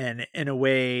in a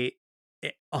way,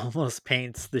 it almost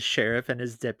paints the sheriff and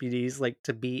his deputies, like,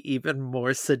 to be even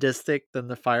more sadistic than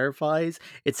the Fireflies.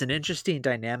 It's an interesting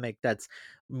dynamic that's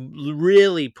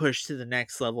really pushed to the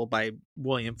next level by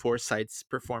William Forsythe's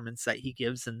performance that he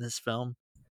gives in this film.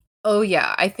 Oh,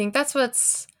 yeah, I think that's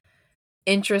what's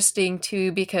interesting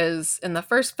too, because in the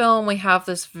first film, we have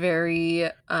this very,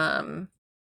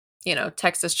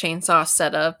 Texas Chainsaw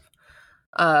setup,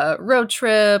 road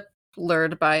trip,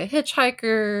 lured by a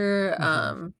hitchhiker,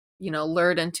 Mhm.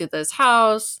 lured into this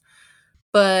house.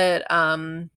 But,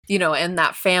 and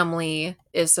that family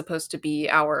is supposed to be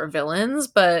our villains,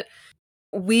 but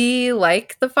we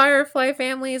like the Firefly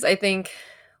families. I think,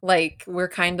 like, we're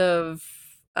kind of,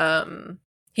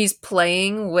 he's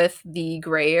playing with the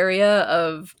gray area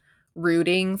of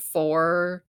rooting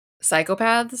for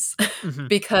psychopaths Mhm.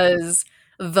 because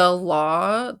the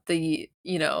law, the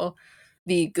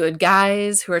good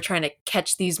guys who are trying to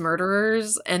catch these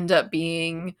murderers end up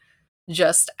being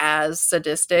just as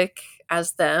sadistic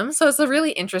as them. So it's a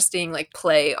really interesting, like,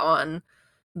 play on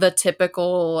the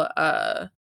typical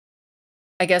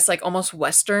I guess, like, almost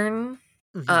Western,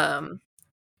 Mhm. um,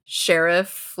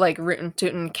 sheriff, like, rootin'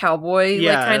 tootin' cowboy, like,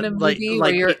 Yeah, kind of like movie where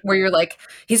like you're it where you're like,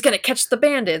 "He's gonna catch the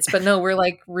bandits," but no, we're,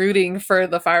 like, rooting for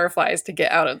the Fireflies to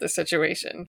get out of the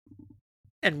situation.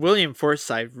 and William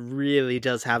Forsythe really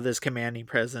does have this commanding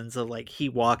presence of, like, he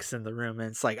walks in the room and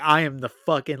it's like, "I am the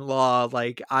fucking law,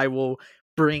 like, I will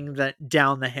bring that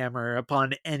down the hammer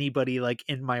upon anybody, like,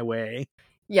 in my way."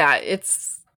 Yeah,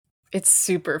 it's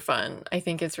super fun. I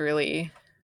think it's really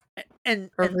And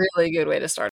a really good way to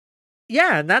start.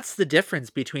 yeah, and that's the difference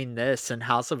between this and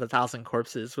House of a Thousand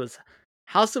Corpses was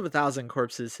House of a Thousand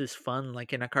Corpses is fun,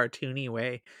 like, in a cartoony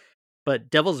way, but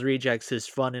Devil's Rejects is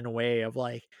fun in a way of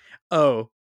like, "Oh,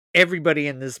 everybody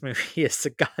in this movie is a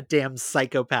goddamn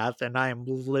psychopath, and I am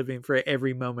living for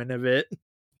every moment of it."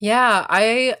 Yeah,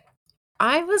 I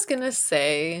was gonna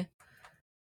say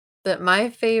that my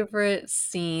favorite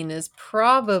scene is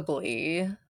probably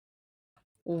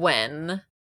when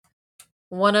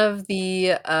one of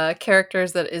the,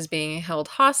 characters that is being held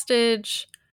hostage,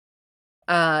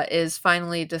 is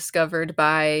finally discovered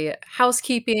by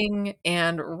housekeeping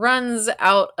and runs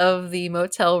out of the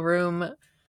motel room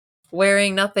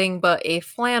wearing nothing but a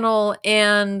flannel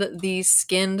and the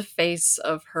skinned face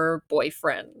of her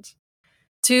boyfriend.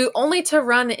 To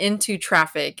run into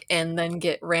traffic and then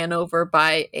get ran over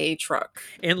by a truck.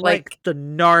 In, like, Like, the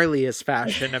gnarliest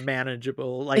fashion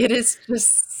imaginable, it is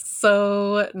just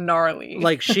so gnarly.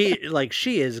 like,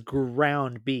 she is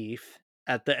ground beef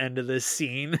at the end of this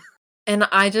scene. And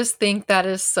I just think that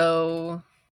is so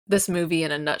this movie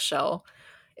in a nutshell.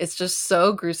 It's just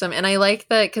so gruesome, and I like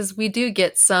that because we do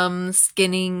get some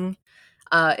skinning,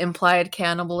 implied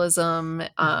cannibalism,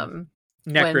 Mhm.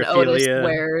 when Otis Necrophilia.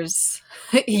 wears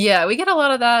yeah, we get a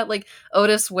lot of that, like,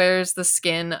 Otis wears the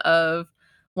skin of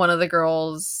one of the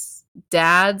girls'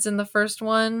 dads in the first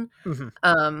one, Mhm.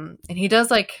 and he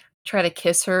does, like, try to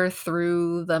kiss her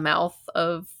through the mouth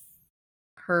of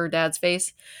her dad's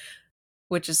face,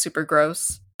 which is super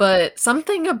gross. But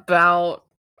something about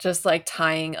just, like,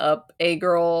 tying up a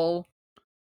girl,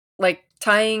 like,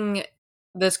 tying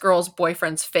this girl's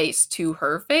boyfriend's face to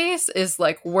her face is,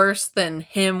 like, worse than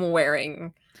him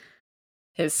wearing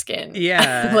his skin.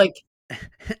 Yeah. Like,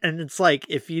 And it's like,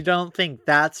 if you don't think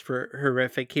that's for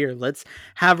horrific, here, let's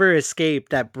have her escape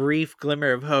that brief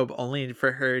glimmer of hope, only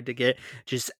for her to get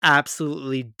just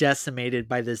absolutely decimated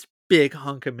by this big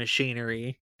hunk of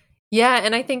machinery. yeah,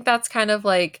 and I think that's kind of,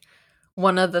 like,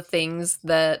 one of the things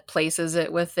that places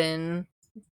it within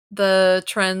the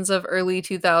trends of early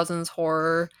 2000s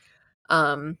horror,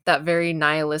 that very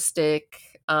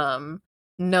nihilistic,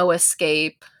 no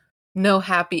escape, no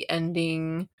happy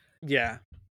ending, Yeah.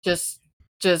 just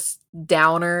just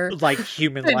downer Like,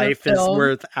 human kind of life is film.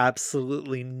 worth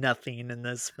absolutely nothing in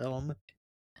this film.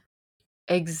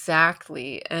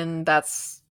 Exactly, and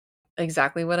that's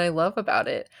exactly what I love about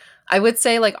it. I would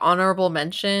say, like, honorable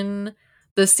mention,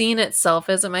 the scene itself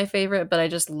isn't my favorite, but I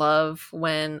just love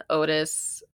when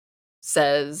Otis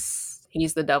says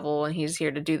he's the devil and he's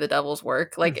here to do the devil's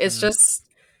work. Like, it's Mhm. just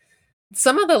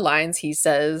some of the lines he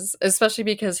says, especially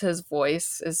because his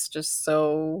voice is just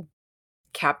so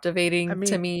I captivating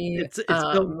to mean, me. it's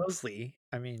Bill Moseley.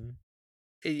 I mean,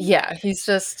 eh, Yeah, he's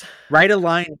just write a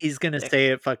line, he's gonna ridiculous. say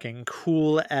it fucking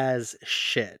cool as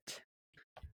shit.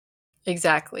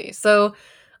 Exactly. So,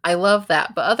 I love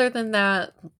that, but other than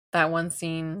that, that one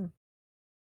scene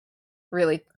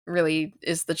really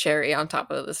is the cherry on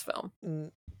top of this film.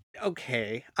 Mm,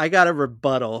 okay, I got a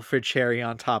rebuttal for cherry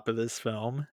on top of this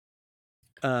film.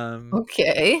 Um,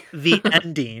 Okay. the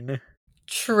ending,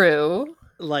 True.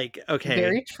 like, okay,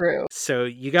 Very true. so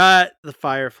you got the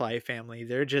Firefly family,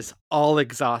 they're just all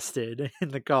exhausted in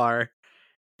the car,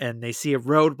 and they see a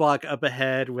roadblock up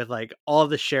ahead with, like, all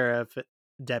the sheriff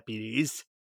deputies,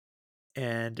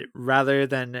 and rather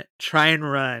than try and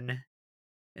run,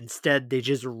 instead, they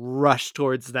just rush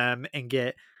towards them and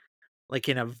get, like,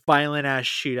 in a violent ass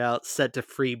shootout set to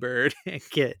Freebird and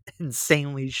get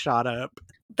insanely shot up.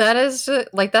 That is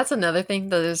like, that's another thing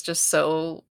that is just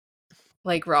so,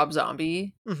 like, Rob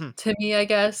Zombie Mhm, to me, I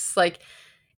guess, like,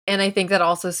 and I think that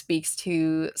also speaks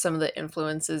to some of the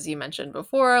influences you mentioned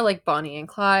before, like Bonnie and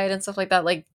Clyde and stuff like that,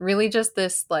 like, really just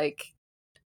this, like,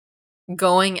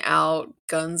 going out,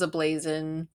 guns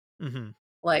a-blazing, mhm.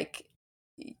 like,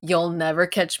 "You'll never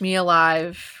catch me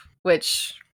alive,"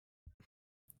 which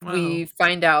Well, we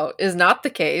find out is not the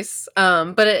case,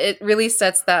 but it really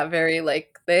sets that very,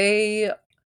 like, they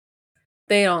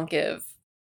don't give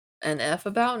an F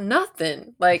about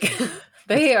nothing. Like, mhm. It's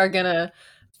they are gonna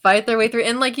fight their way through,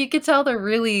 and, like, you could tell they're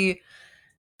really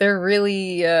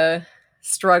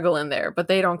struggling there, but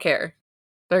they don't care.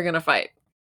 They're gonna fight.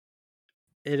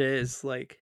 it is,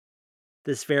 like,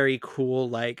 this very cool,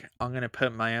 like, "I'm gonna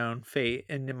put my own fate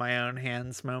into my own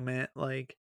hands" moment,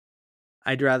 like,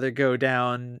 I'd rather go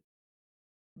down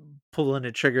pulling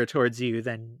a trigger towards you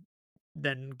than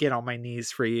get on my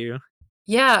knees for you.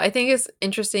 Yeah, I think it's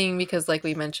interesting because, like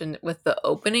we mentioned with the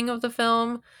opening of the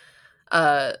film,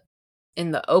 uh,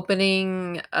 in the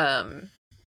opening,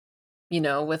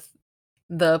 with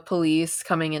the police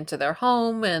coming into their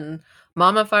home and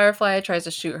Mama Firefly tries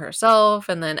to shoot herself,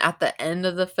 and then at the end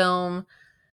of the film,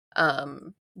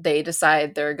 they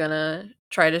decide they're gonna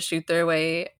try to shoot their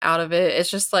way out of it. It's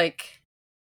just like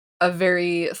a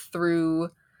very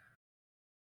through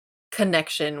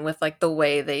connection with like the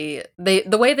way they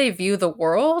view the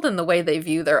world and the way they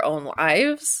view their own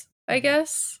lives, I Mhm.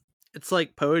 guess. It's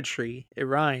like poetry, it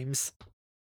rhymes.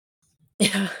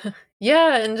 Yeah.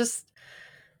 Yeah, and just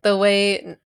the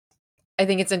way I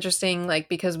think it's interesting, like,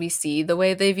 because we see the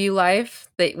way they view life,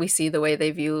 we see the way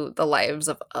they view the lives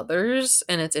of others,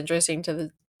 and it's interesting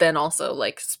to then also,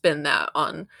 like, spin that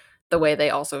on the way they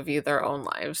also view their own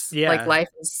lives. Like, Yeah. life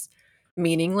is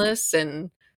meaningless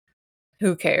and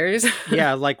who cares?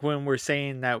 Yeah, like, when we're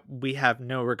saying that we have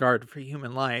no regard for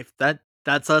human life,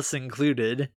 that's us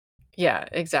included. Yeah,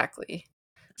 exactly.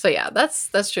 So, yeah, that's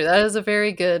true. That is a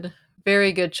very good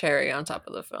cherry on top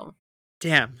of the film.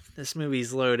 Damn, this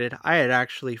movie's loaded. I had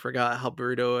actually forgot how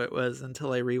brutal it was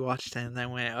until I rewatched it and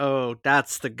then went, "Oh,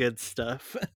 that's the good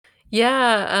stuff."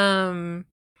 Yeah,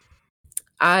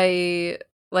 I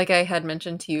like I had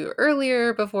mentioned to you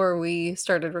earlier before we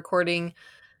started recording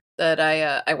that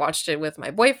I watched it with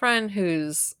my boyfriend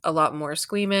who's a lot more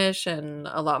squeamish and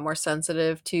a lot more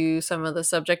sensitive to some of the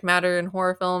subject matter in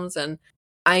horror films, and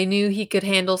I knew he could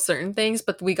handle certain things,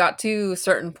 but we got to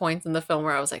certain points in the film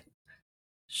where I was like,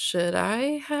 "Should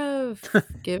I have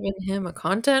given him a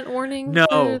content warning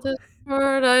for No. this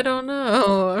part? I don't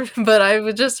know." But I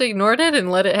would just ignored it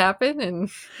and let it happen, and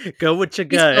Go with your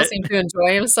he still gut. seemed to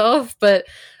enjoy himself, but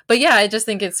yeah, I just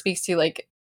think it speaks to, like,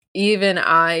 even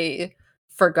I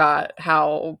forgot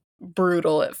how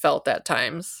brutal it felt at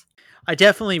times. I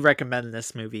definitely recommend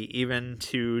this movie, even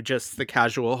to just the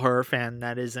casual horror fan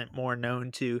that isn't more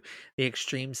known to the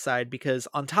extreme side, because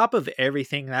on top of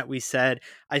everything that we said,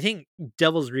 I think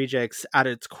Devil's Rejects at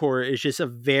its core is just a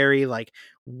very like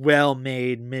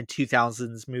well-made mid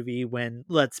 2000s movie when,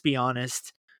 let's be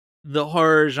honest, the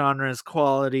horror genre's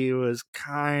quality was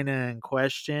kind of in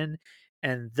question.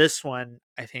 And this one,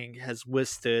 I think, has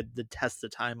withstood the test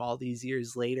of time all these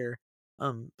years later.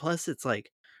 Plus it's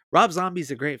like Rob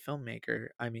Zombie's a great filmmaker.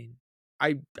 I mean,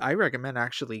 I recommend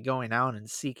actually going out and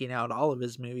seeking out all of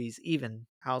his movies, even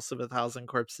House of a Thousand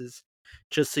Corpses,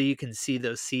 just so you can see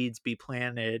those seeds be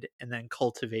planted and then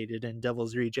cultivated in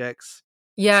Devil's Rejects.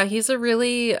 Yeah, he's a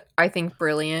really, I think,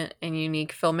 brilliant and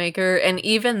unique filmmaker. And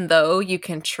even though you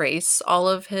can trace all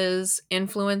of his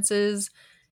influences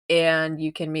and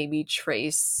you can maybe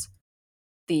trace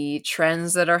the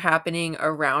trends that are happening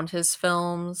around his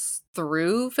films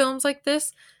through films like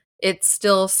this, it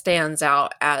still stands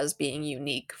out as being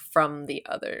unique from the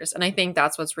others. And I think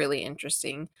that's what's really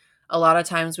interesting. A lot of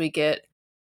times we get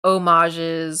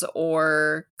homages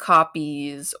or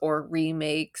copies or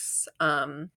remakes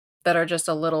that are just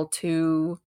a little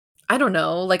too, I don't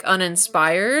know, like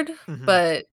uninspired, Mhm.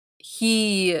 but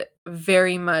he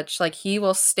very much like he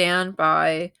will stand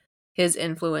by his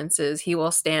influences, he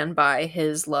will stand by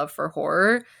his love for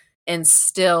horror and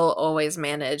still always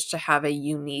manage to have a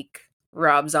unique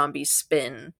Rob Zombie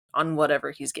spin on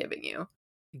whatever he's giving you.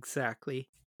 Exactly.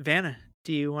 Vanna,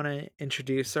 do you wanna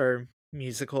introduce our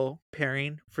musical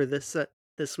pairing for this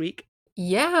week?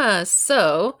 Yeah,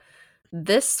 so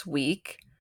this week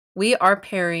we are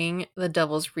pairing The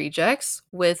Devil's Rejects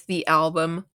with the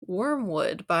album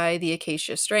Wormwood by the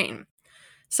Acacia Strain.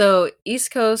 So,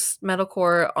 East Coast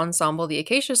metalcore ensemble The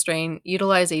Acacia Strain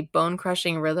utilize a bone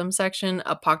crushing rhythm section,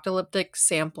 apocalyptic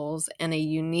samples, and a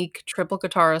unique triple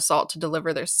guitar assault to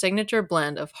deliver their signature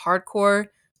blend of hardcore,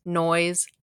 noise,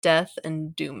 death,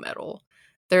 and doom metal.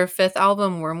 Their fifth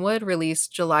album, Wormwood,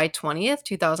 released July 20th,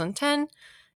 2010,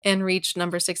 and reached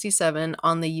number 67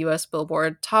 on the US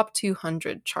Billboard Top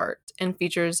 200 chart and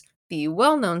features the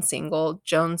well known single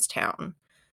Jonestown.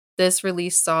 This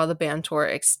release saw the band tour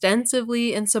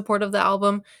extensively in support of the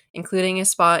album, including a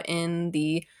spot in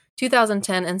the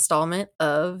 2010 installment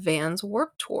of Van's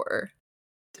Warped Tour.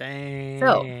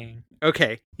 So, Dang.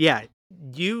 Okay, yeah,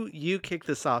 you kick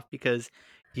this off because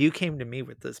you came to me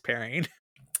with this pairing.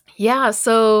 yeah,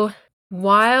 so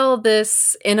while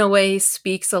this in a way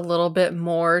speaks a little bit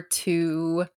more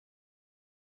to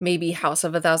maybe House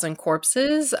of a Thousand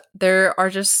Corpses, there are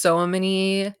just so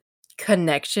many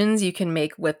connections you can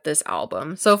make with this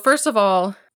album. So, first of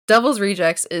all, Devil's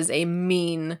Rejects is a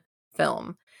mean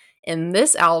film, and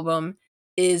this album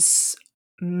is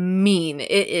mean.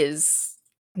 It is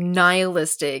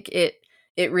nihilistic.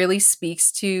 It really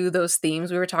speaks to those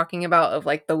themes we were talking about of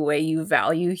like the way you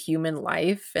value human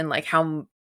life and like how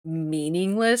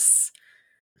meaningless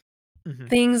Mhm,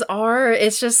 things are.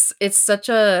 It's just it's such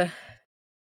a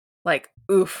like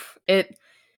oof.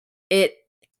 It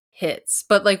hits.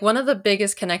 But, like, one of the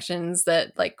biggest connections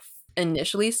that, like,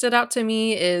 initially stood out to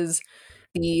me is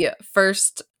the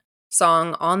first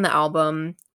song on the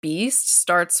album, Beast,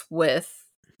 starts with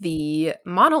the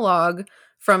monologue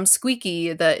from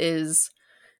Squeaky that is,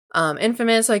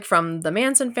 infamous, like, from the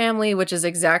Manson family, which is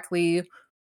exactly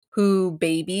who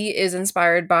Baby is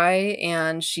inspired by,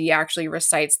 and she actually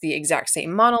recites the exact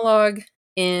same monologue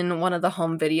in one of the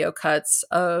home video cuts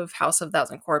of House of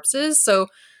Thousand Corpses, so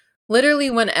literally,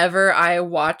 whenever I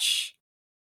watch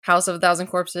House of a Thousand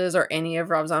Corpses or any of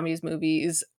Rob Zombie's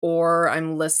movies, or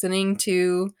I'm listening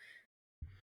to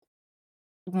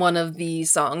one of the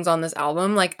songs on this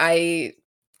album, like, I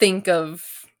think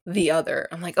of the other.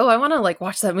 I'm like, "Oh, I wanna, like,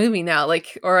 watch that movie now,"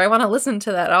 like, or, "I wanna listen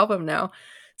to that album now."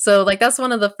 So, like, that's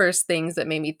one of the first things that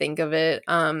made me think of it,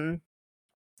 and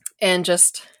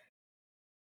just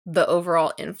the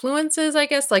overall influences, I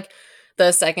guess, like,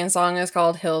 the second song is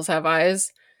called Hills Have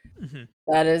Eyes. mhm.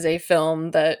 That is a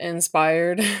film that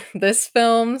inspired this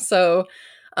film, so,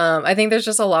 I think there's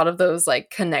just a lot of those, like,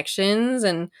 connections,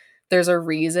 and there's a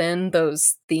reason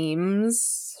those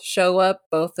themes show up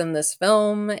both in this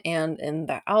film and in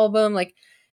the album, like,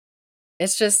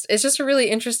 it's just a really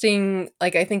interesting,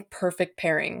 like, I think, perfect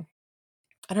pairing.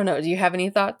 I don't know, do you have any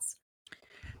thoughts?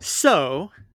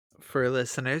 So, for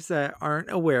listeners that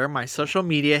aren't aware, my social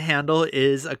media handle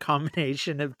is a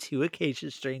combination of 2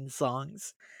 Acacia Strain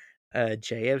songs,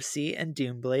 JFC and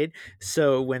Doomblade.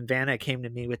 So when Vanna came to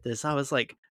me with this, I was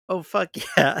like, "Oh, fuck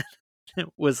yeah."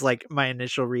 Was, like, my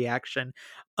initial reaction.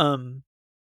 Um,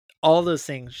 all those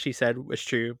things she said was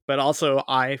true, but also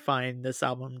I find this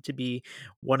album to be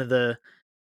one of the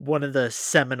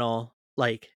seminal,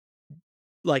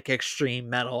 extreme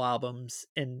metal albums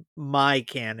in my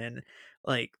canon.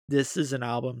 Like, this is an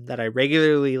album that I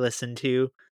regularly listen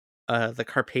to. The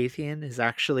Carpathian is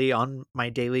actually on my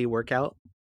daily workout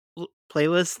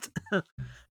playlist,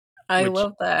 I which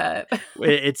love that.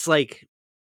 it's like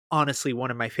honestly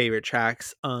one of my favorite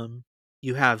tracks.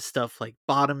 You have stuff like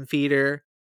Bottom Feeder,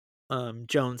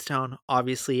 Jonestown,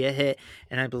 obviously a hit,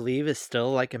 and I believe is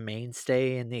still like a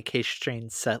mainstay in the Acacia Strain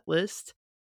set list.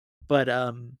 But,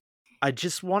 I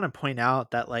just wanna point out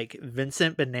that, like,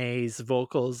 Vincent Benet's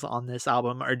vocals on this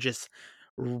album are just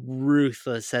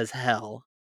ruthless as hell.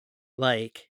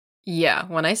 Like Yeah,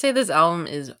 when I say this album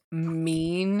is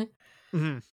mean,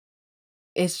 Mhm.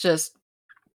 It's just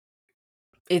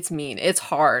it's mean. It's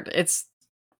hard. It's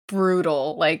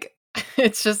brutal. Like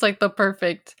it's just like the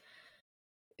perfect.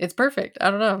 It's perfect. I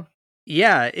don't know.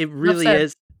 Yeah, it Enough really said.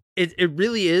 is. It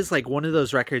really is, like, one of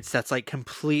those records that's, like,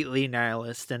 completely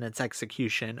nihilist in its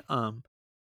execution,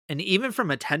 and even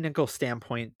from a technical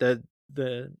standpoint, the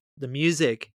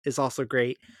music is also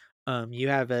great. You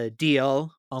have a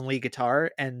DL on lead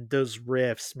guitar, and those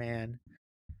riffs, man.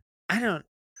 I don't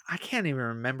I can't even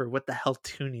remember what the hell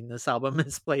tuning this album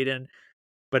is played in,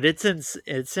 but it's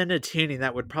in a tuning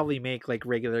that would probably make, like,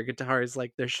 regular guitars,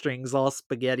 like, their strings all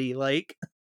spaghetti, like.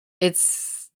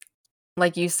 It's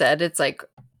like you said, it's like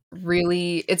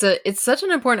really it's such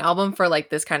an important album for like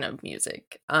this kind of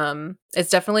music. It's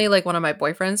definitely like one of my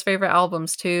boyfriend's favorite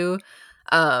albums too.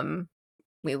 Um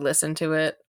we listen to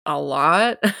it a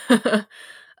lot.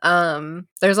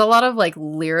 There's a lot of like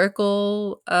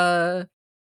lyrical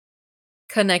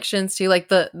connections to like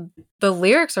the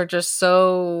lyrics are just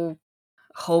so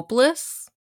hopeless,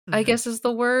 I Mhm, guess is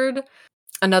the word.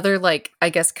 Another like I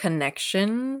guess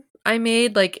connection I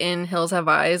made like in Hills Have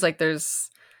Eyes, like there's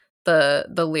the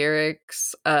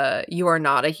lyrics, you are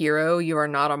not a hero, you are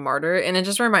not a martyr, and it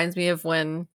just reminds me of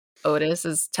when Otis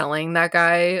is telling that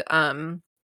guy,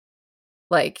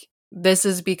 like, "This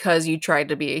is because you tried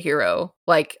to be a hero.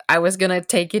 Like, I was gonna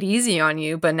take it easy on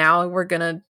you, but now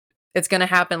it's gonna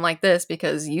happen like this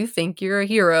because you think you're a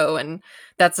hero," and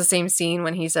that's the same scene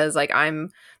when he says, like,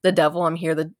 "I'm the devil, I'm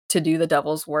here to do the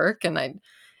devil's work," and I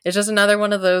it's just another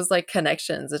one of those, like,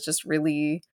 connections. It just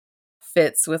really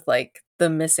fits with, like, the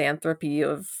misanthropy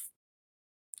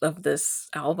of this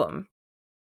album.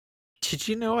 Did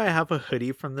you know I have a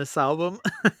hoodie from this album?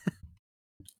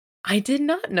 I did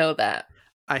not know that.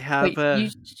 I have Wait,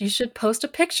 a you should post a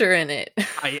picture in it.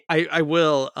 I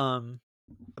will,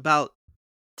 about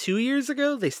 2 years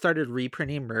ago, they started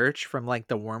reprinting merch from, like,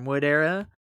 the Wormwood era,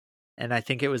 and I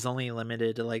think it was only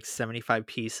limited to, like, 75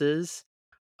 pieces,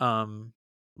 um,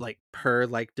 like, per,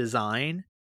 like, design,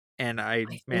 and I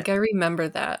I man think I remember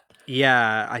that.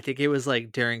 yeah, I think it was,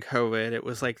 like, during COVID, it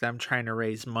was, like, them trying to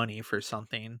raise money for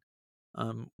something,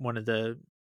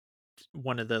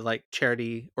 one of the like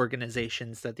charity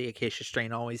organizations that the Acacia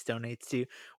Strain always donates to,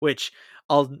 which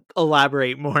I'll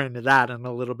elaborate more into that in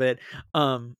a little bit.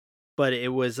 Um, but it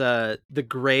was the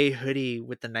gray hoodie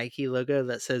with the Nike logo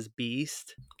that says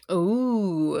Beast.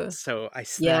 Ooh. So I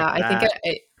Yeah, snagged I think that.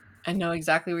 I know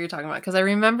exactly what you're talking about because I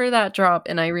remember that drop,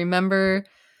 and I remember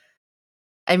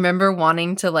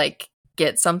wanting to, like,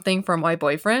 get something for my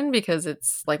boyfriend because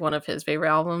it's, like, one of his favorite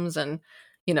albums and,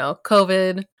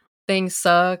 COVID, things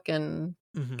suck, and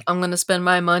Hmm. I'm gonna spend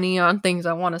my money on things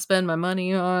I wanna spend my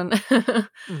money on.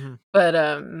 Hmm. But,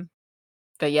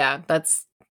 but yeah,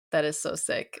 that is so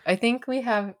sick. I think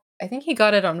he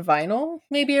got it on vinyl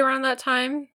maybe around that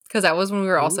time because that was when we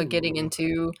were also getting Ooh.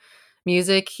 into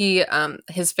music.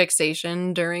 His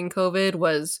fixation during COVID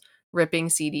was ripping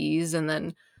CDs, and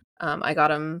then, I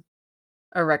got him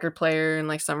a record player and,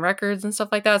 like, some records and stuff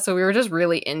like that, so we were just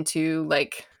really into,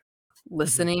 like,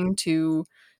 Hmm. listening to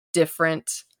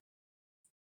different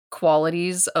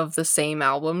qualities of the same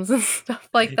albums and stuff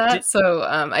like Did that, so,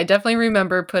 I definitely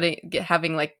remember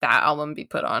having, like, that album be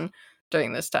put on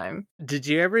during this time. did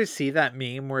you ever see that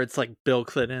meme where it's like Bill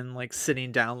Clinton like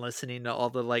sitting down listening to all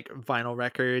the like vinyl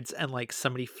records and like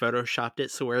somebody photoshopped it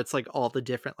so where it's like all the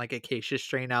different like Acacia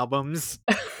Strain albums?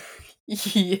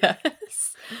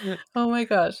 Yes. Oh my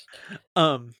gosh.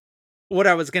 Um, what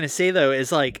I was gonna say though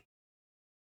is like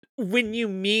when you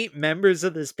meet members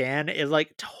of this band, it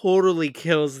like totally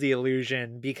kills the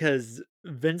illusion because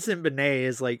Vincent Benet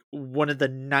is like one of the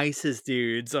nicest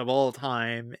dudes of all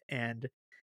time, and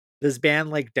this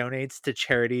band like donates to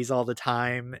charities all the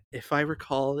time. If I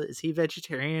recall, is he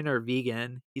vegetarian or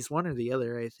vegan? He's one or the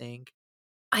other, I think.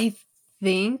 I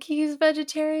think he's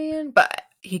vegetarian, but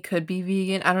he could be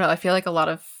vegan. I don't know, I feel like a lot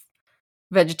of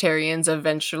vegetarians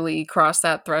eventually cross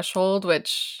that threshold,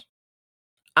 which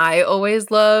I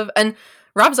always love, and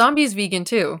Rob Zombie's vegan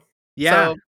too.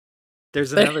 Yeah, So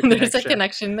there's another there's a connection.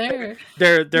 connection there.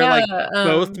 They're Yeah, like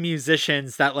both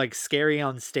musicians that like scary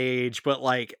on stage, but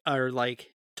like are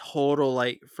like total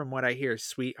like from what I hear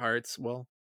sweethearts. Well,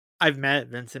 I've met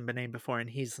Vincent Benet before, and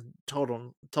he's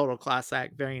total class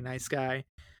act, very nice guy.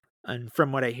 And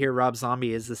from what I hear, Rob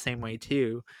Zombie is the same way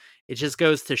too. It just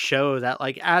goes to show that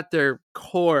like at their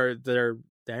core, they're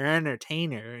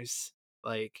entertainers.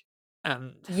 Like,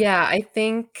 um, yeah, I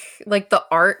think, like, the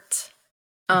art,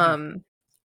 mhm. um,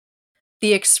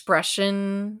 the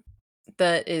expression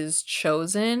that is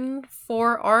chosen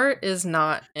for art is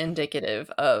not indicative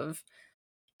of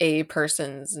a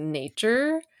person's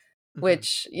nature. Mhm.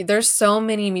 which there's so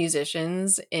many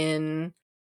musicians in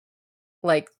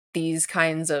like these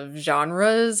kinds of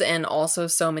genres and also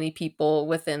so many people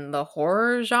within the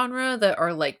horror genre that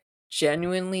are like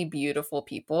genuinely beautiful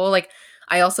people. Like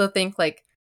I also think like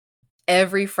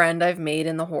every friend I've made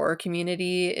in the horror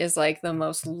community is like the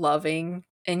most loving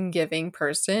and giving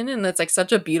person, and it's like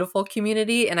such a beautiful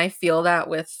community, and I feel that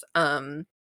with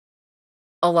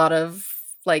a lot of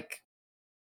like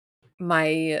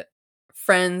my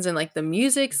friends and like the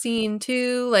music scene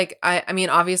too. Like I mean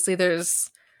obviously there's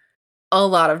a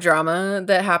lot of drama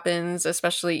that happens,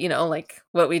 especially, you know, like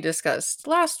what we discussed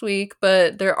last week,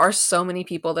 but there are so many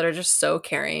people that are just so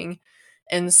caring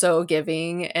and so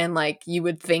giving, and like you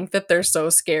would think that they're so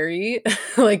scary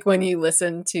like when you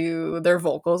listen to their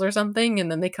vocals or something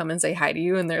and then they come and say hi to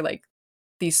you and they're like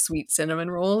these sweet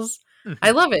cinnamon rolls.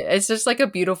 I Mhm. love it. It's just like a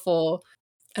beautiful,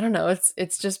 I don't know,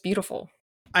 it's just beautiful.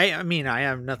 I mean, I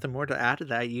have nothing more to add to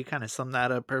that. You kinda summed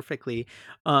that up perfectly.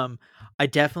 Um, I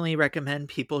definitely recommend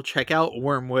people check out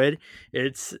Wormwood.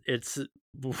 It's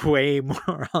way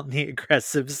more on the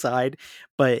aggressive side,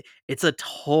 but it's a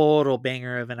total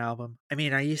banger of an album. I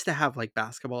mean, I used to have, like,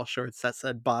 basketball shorts that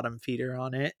said "bottom feeder"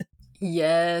 on it.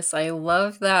 Yes, I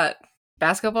love that.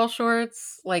 Basketball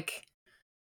shorts, like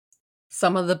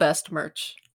some of the best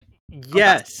merch of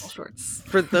basketball Yes. shorts.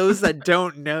 For those that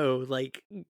don't know, like,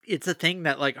 it's a thing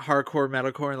that, like, hardcore,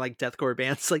 metalcore, and, like, deathcore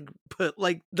bands, like, put,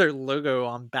 like, their logo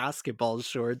on basketball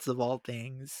shorts of all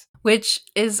things. Which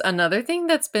is another thing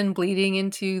that's been bleeding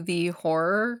into the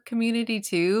horror community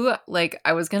too. Like,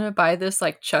 I was gonna buy this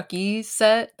like Chucky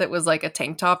set that was like a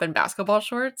tank top and basketball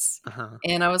shorts, Uh-huh.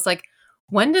 and I was like,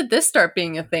 when did this start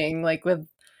being a thing? Like with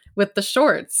the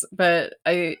shorts. But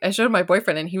I showed my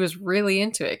boyfriend and he was really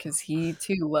into it because he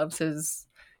too loves his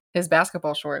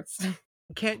basketball shorts.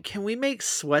 Can we make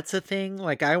sweats a thing?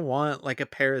 Like, I want, like, a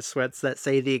pair of sweats that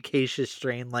say the acacia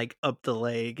strain, like, up the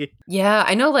leg. Yeah,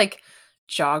 I know like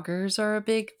joggers are a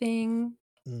big thing,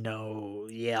 No,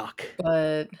 yuck.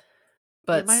 but You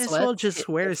but might as well sweats just hit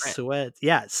wear different. sweats.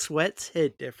 Yeah, sweats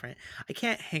hit different. I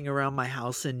can't hang around my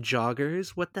house in joggers.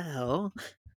 What the hell?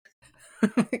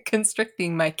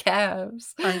 Constricting my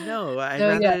calves. I know. I'd No,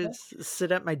 yeah. rather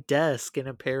sit at my desk in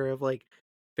a pair of, like,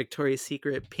 Victoria's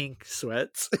Secret pink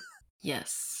sweats.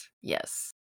 Yes,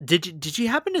 yes. Did you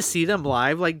happen to see them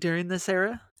live, like, during this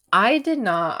era? I did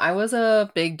not. I was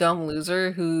a big dumb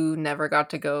loser who never got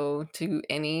to go to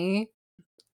any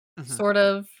Mhm. sort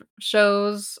of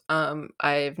shows.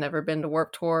 I've never been to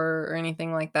Warped Tour or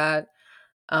anything like that.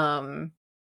 Um,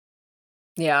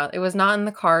 yeah, it was not in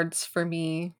the cards for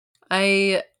me.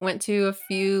 I went to a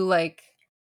few like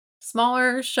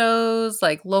smaller shows,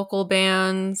 like local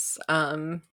bands,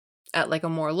 at like a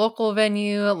more local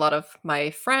venue. A lot of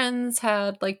my friends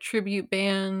had like tribute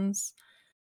bands.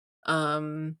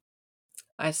 Um,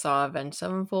 I saw Avenged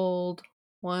Sevenfold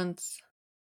once.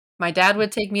 My dad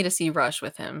would take me to see Rush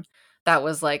with him. That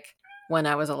was like when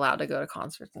I was allowed to go to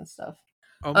concerts and stuff.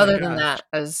 Oh my Other than gosh. that,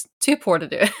 I was too poor to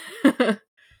do it.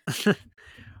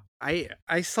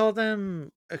 I saw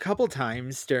them a couple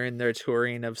times during their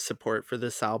touring of support for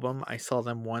this album. I saw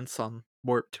them once on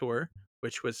Warped Tour,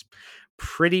 which was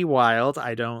pretty wild.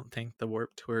 I don't think the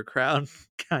Warped Tour crowd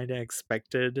kind of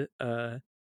expected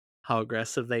how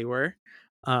aggressive they were.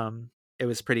 Um it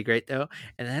was pretty great though.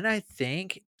 And then I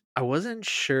think I wasn't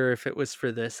sure if it was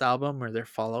for this album or their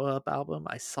follow-up album.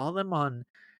 I saw them on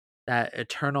that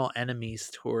Eternal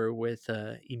Enemies tour with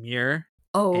Emir,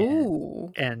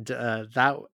 and Oh.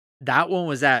 that one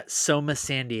was at Soma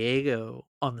San Diego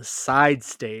on the side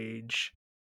stage.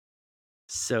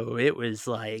 So it was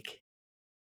like,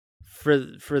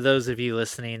 for those of you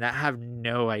listening that have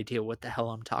no idea what the hell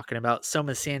I'm talking about,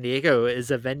 Soma San Diego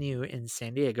is a venue in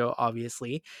San Diego,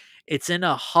 obviously. It's in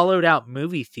a hollowed out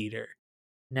movie theater.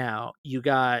 Now, you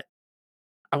got,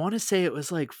 I want to say it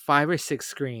was like 5 or 6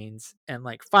 screens, and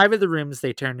like 5 of the rooms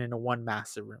they turned into one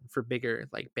massive room for bigger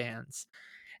like bands.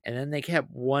 And then they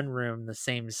kept one room the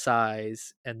same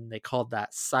size and they called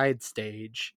that side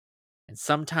stage. And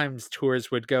sometimes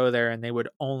tours would go there and they would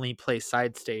only play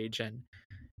side stage, and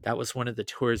that was one of the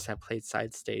tours that played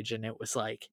side stage, and it was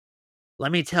like,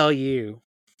 let me tell you,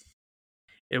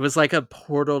 it was like a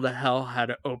portal to hell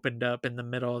had opened up in the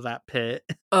middle of that pit.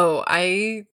 Oh,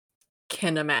 I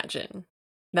can imagine.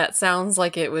 That sounds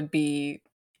like it would be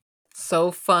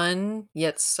so fun,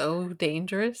 yet so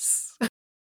dangerous.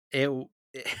 It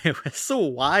it was so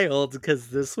wild because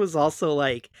this was also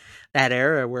like that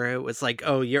era where it was like,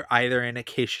 oh, you're either an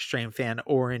Acacia Strain fan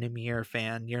or an Emir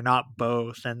fan. You're not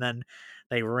both. And then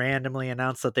they randomly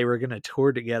announced that they were gonna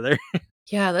tour together.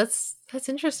 Yeah, that's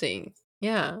interesting.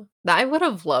 Yeah. I would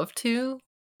have loved to,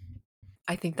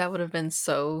 I think that would have been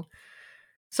so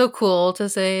cool to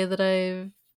say that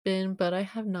I've been, but I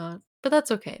have not. But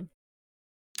that's okay.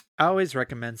 I always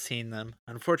recommend seeing them.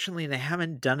 Unfortunately, they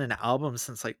haven't done an album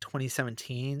since like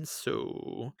 2017,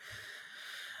 so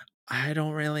I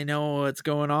don't really know what's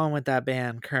going on with that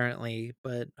band currently,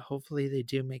 but hopefully they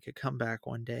do make a comeback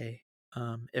one day.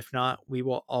 If not, we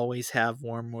will always have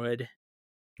Wormwood.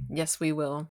 Yes, we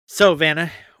will. So,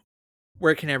 Vanna,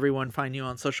 where can everyone find you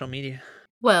on social media?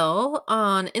 Well,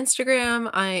 on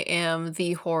Instagram, I am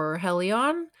the Horror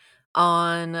Helion.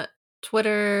 On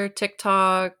Twitter,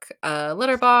 TikTok,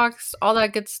 Letterboxd, all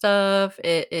that good stuff.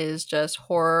 It is just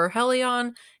Horror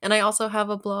Helion. And I also have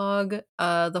a blog,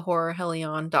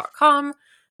 thehorrorhelion.com,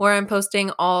 where I'm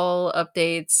posting all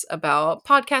updates about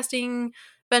podcasting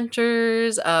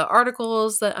ventures,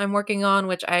 articles that I'm working on,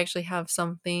 which I actually have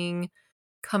something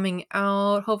coming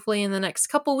out hopefully in the next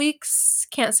couple weeks.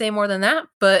 Can't say more than that,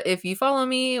 but if you follow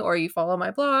me or you follow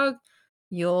my blog,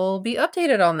 you'll be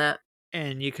updated on that.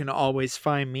 And you can always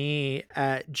find me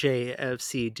at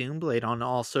JFC Doomblade on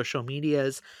all social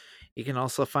medias. You can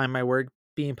also find my work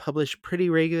being published pretty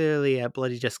regularly at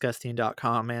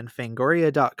bloodydisgusting.com and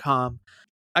fangoria.com.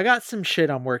 I got some shit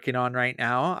I'm working on right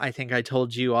now. I think I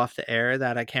told you off the air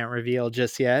that I can't reveal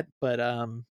just yet, but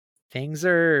things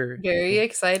are Very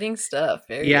exciting stuff.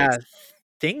 yeah,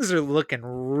 things are looking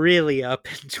really up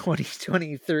in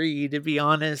 2023 to be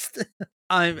honest.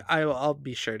 I'll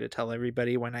be sure to tell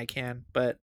everybody when I can,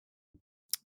 but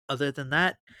other than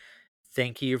that,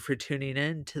 thank you for tuning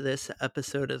in to this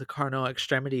episode of the Carnal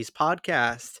Extremities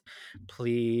podcast.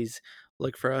 Please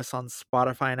look for us on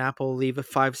Spotify and Apple. Leave a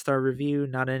 5-star review,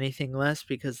 not anything less,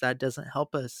 because that doesn't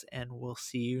help us. And we'll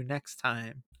see you next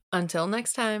time. Until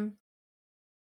next time.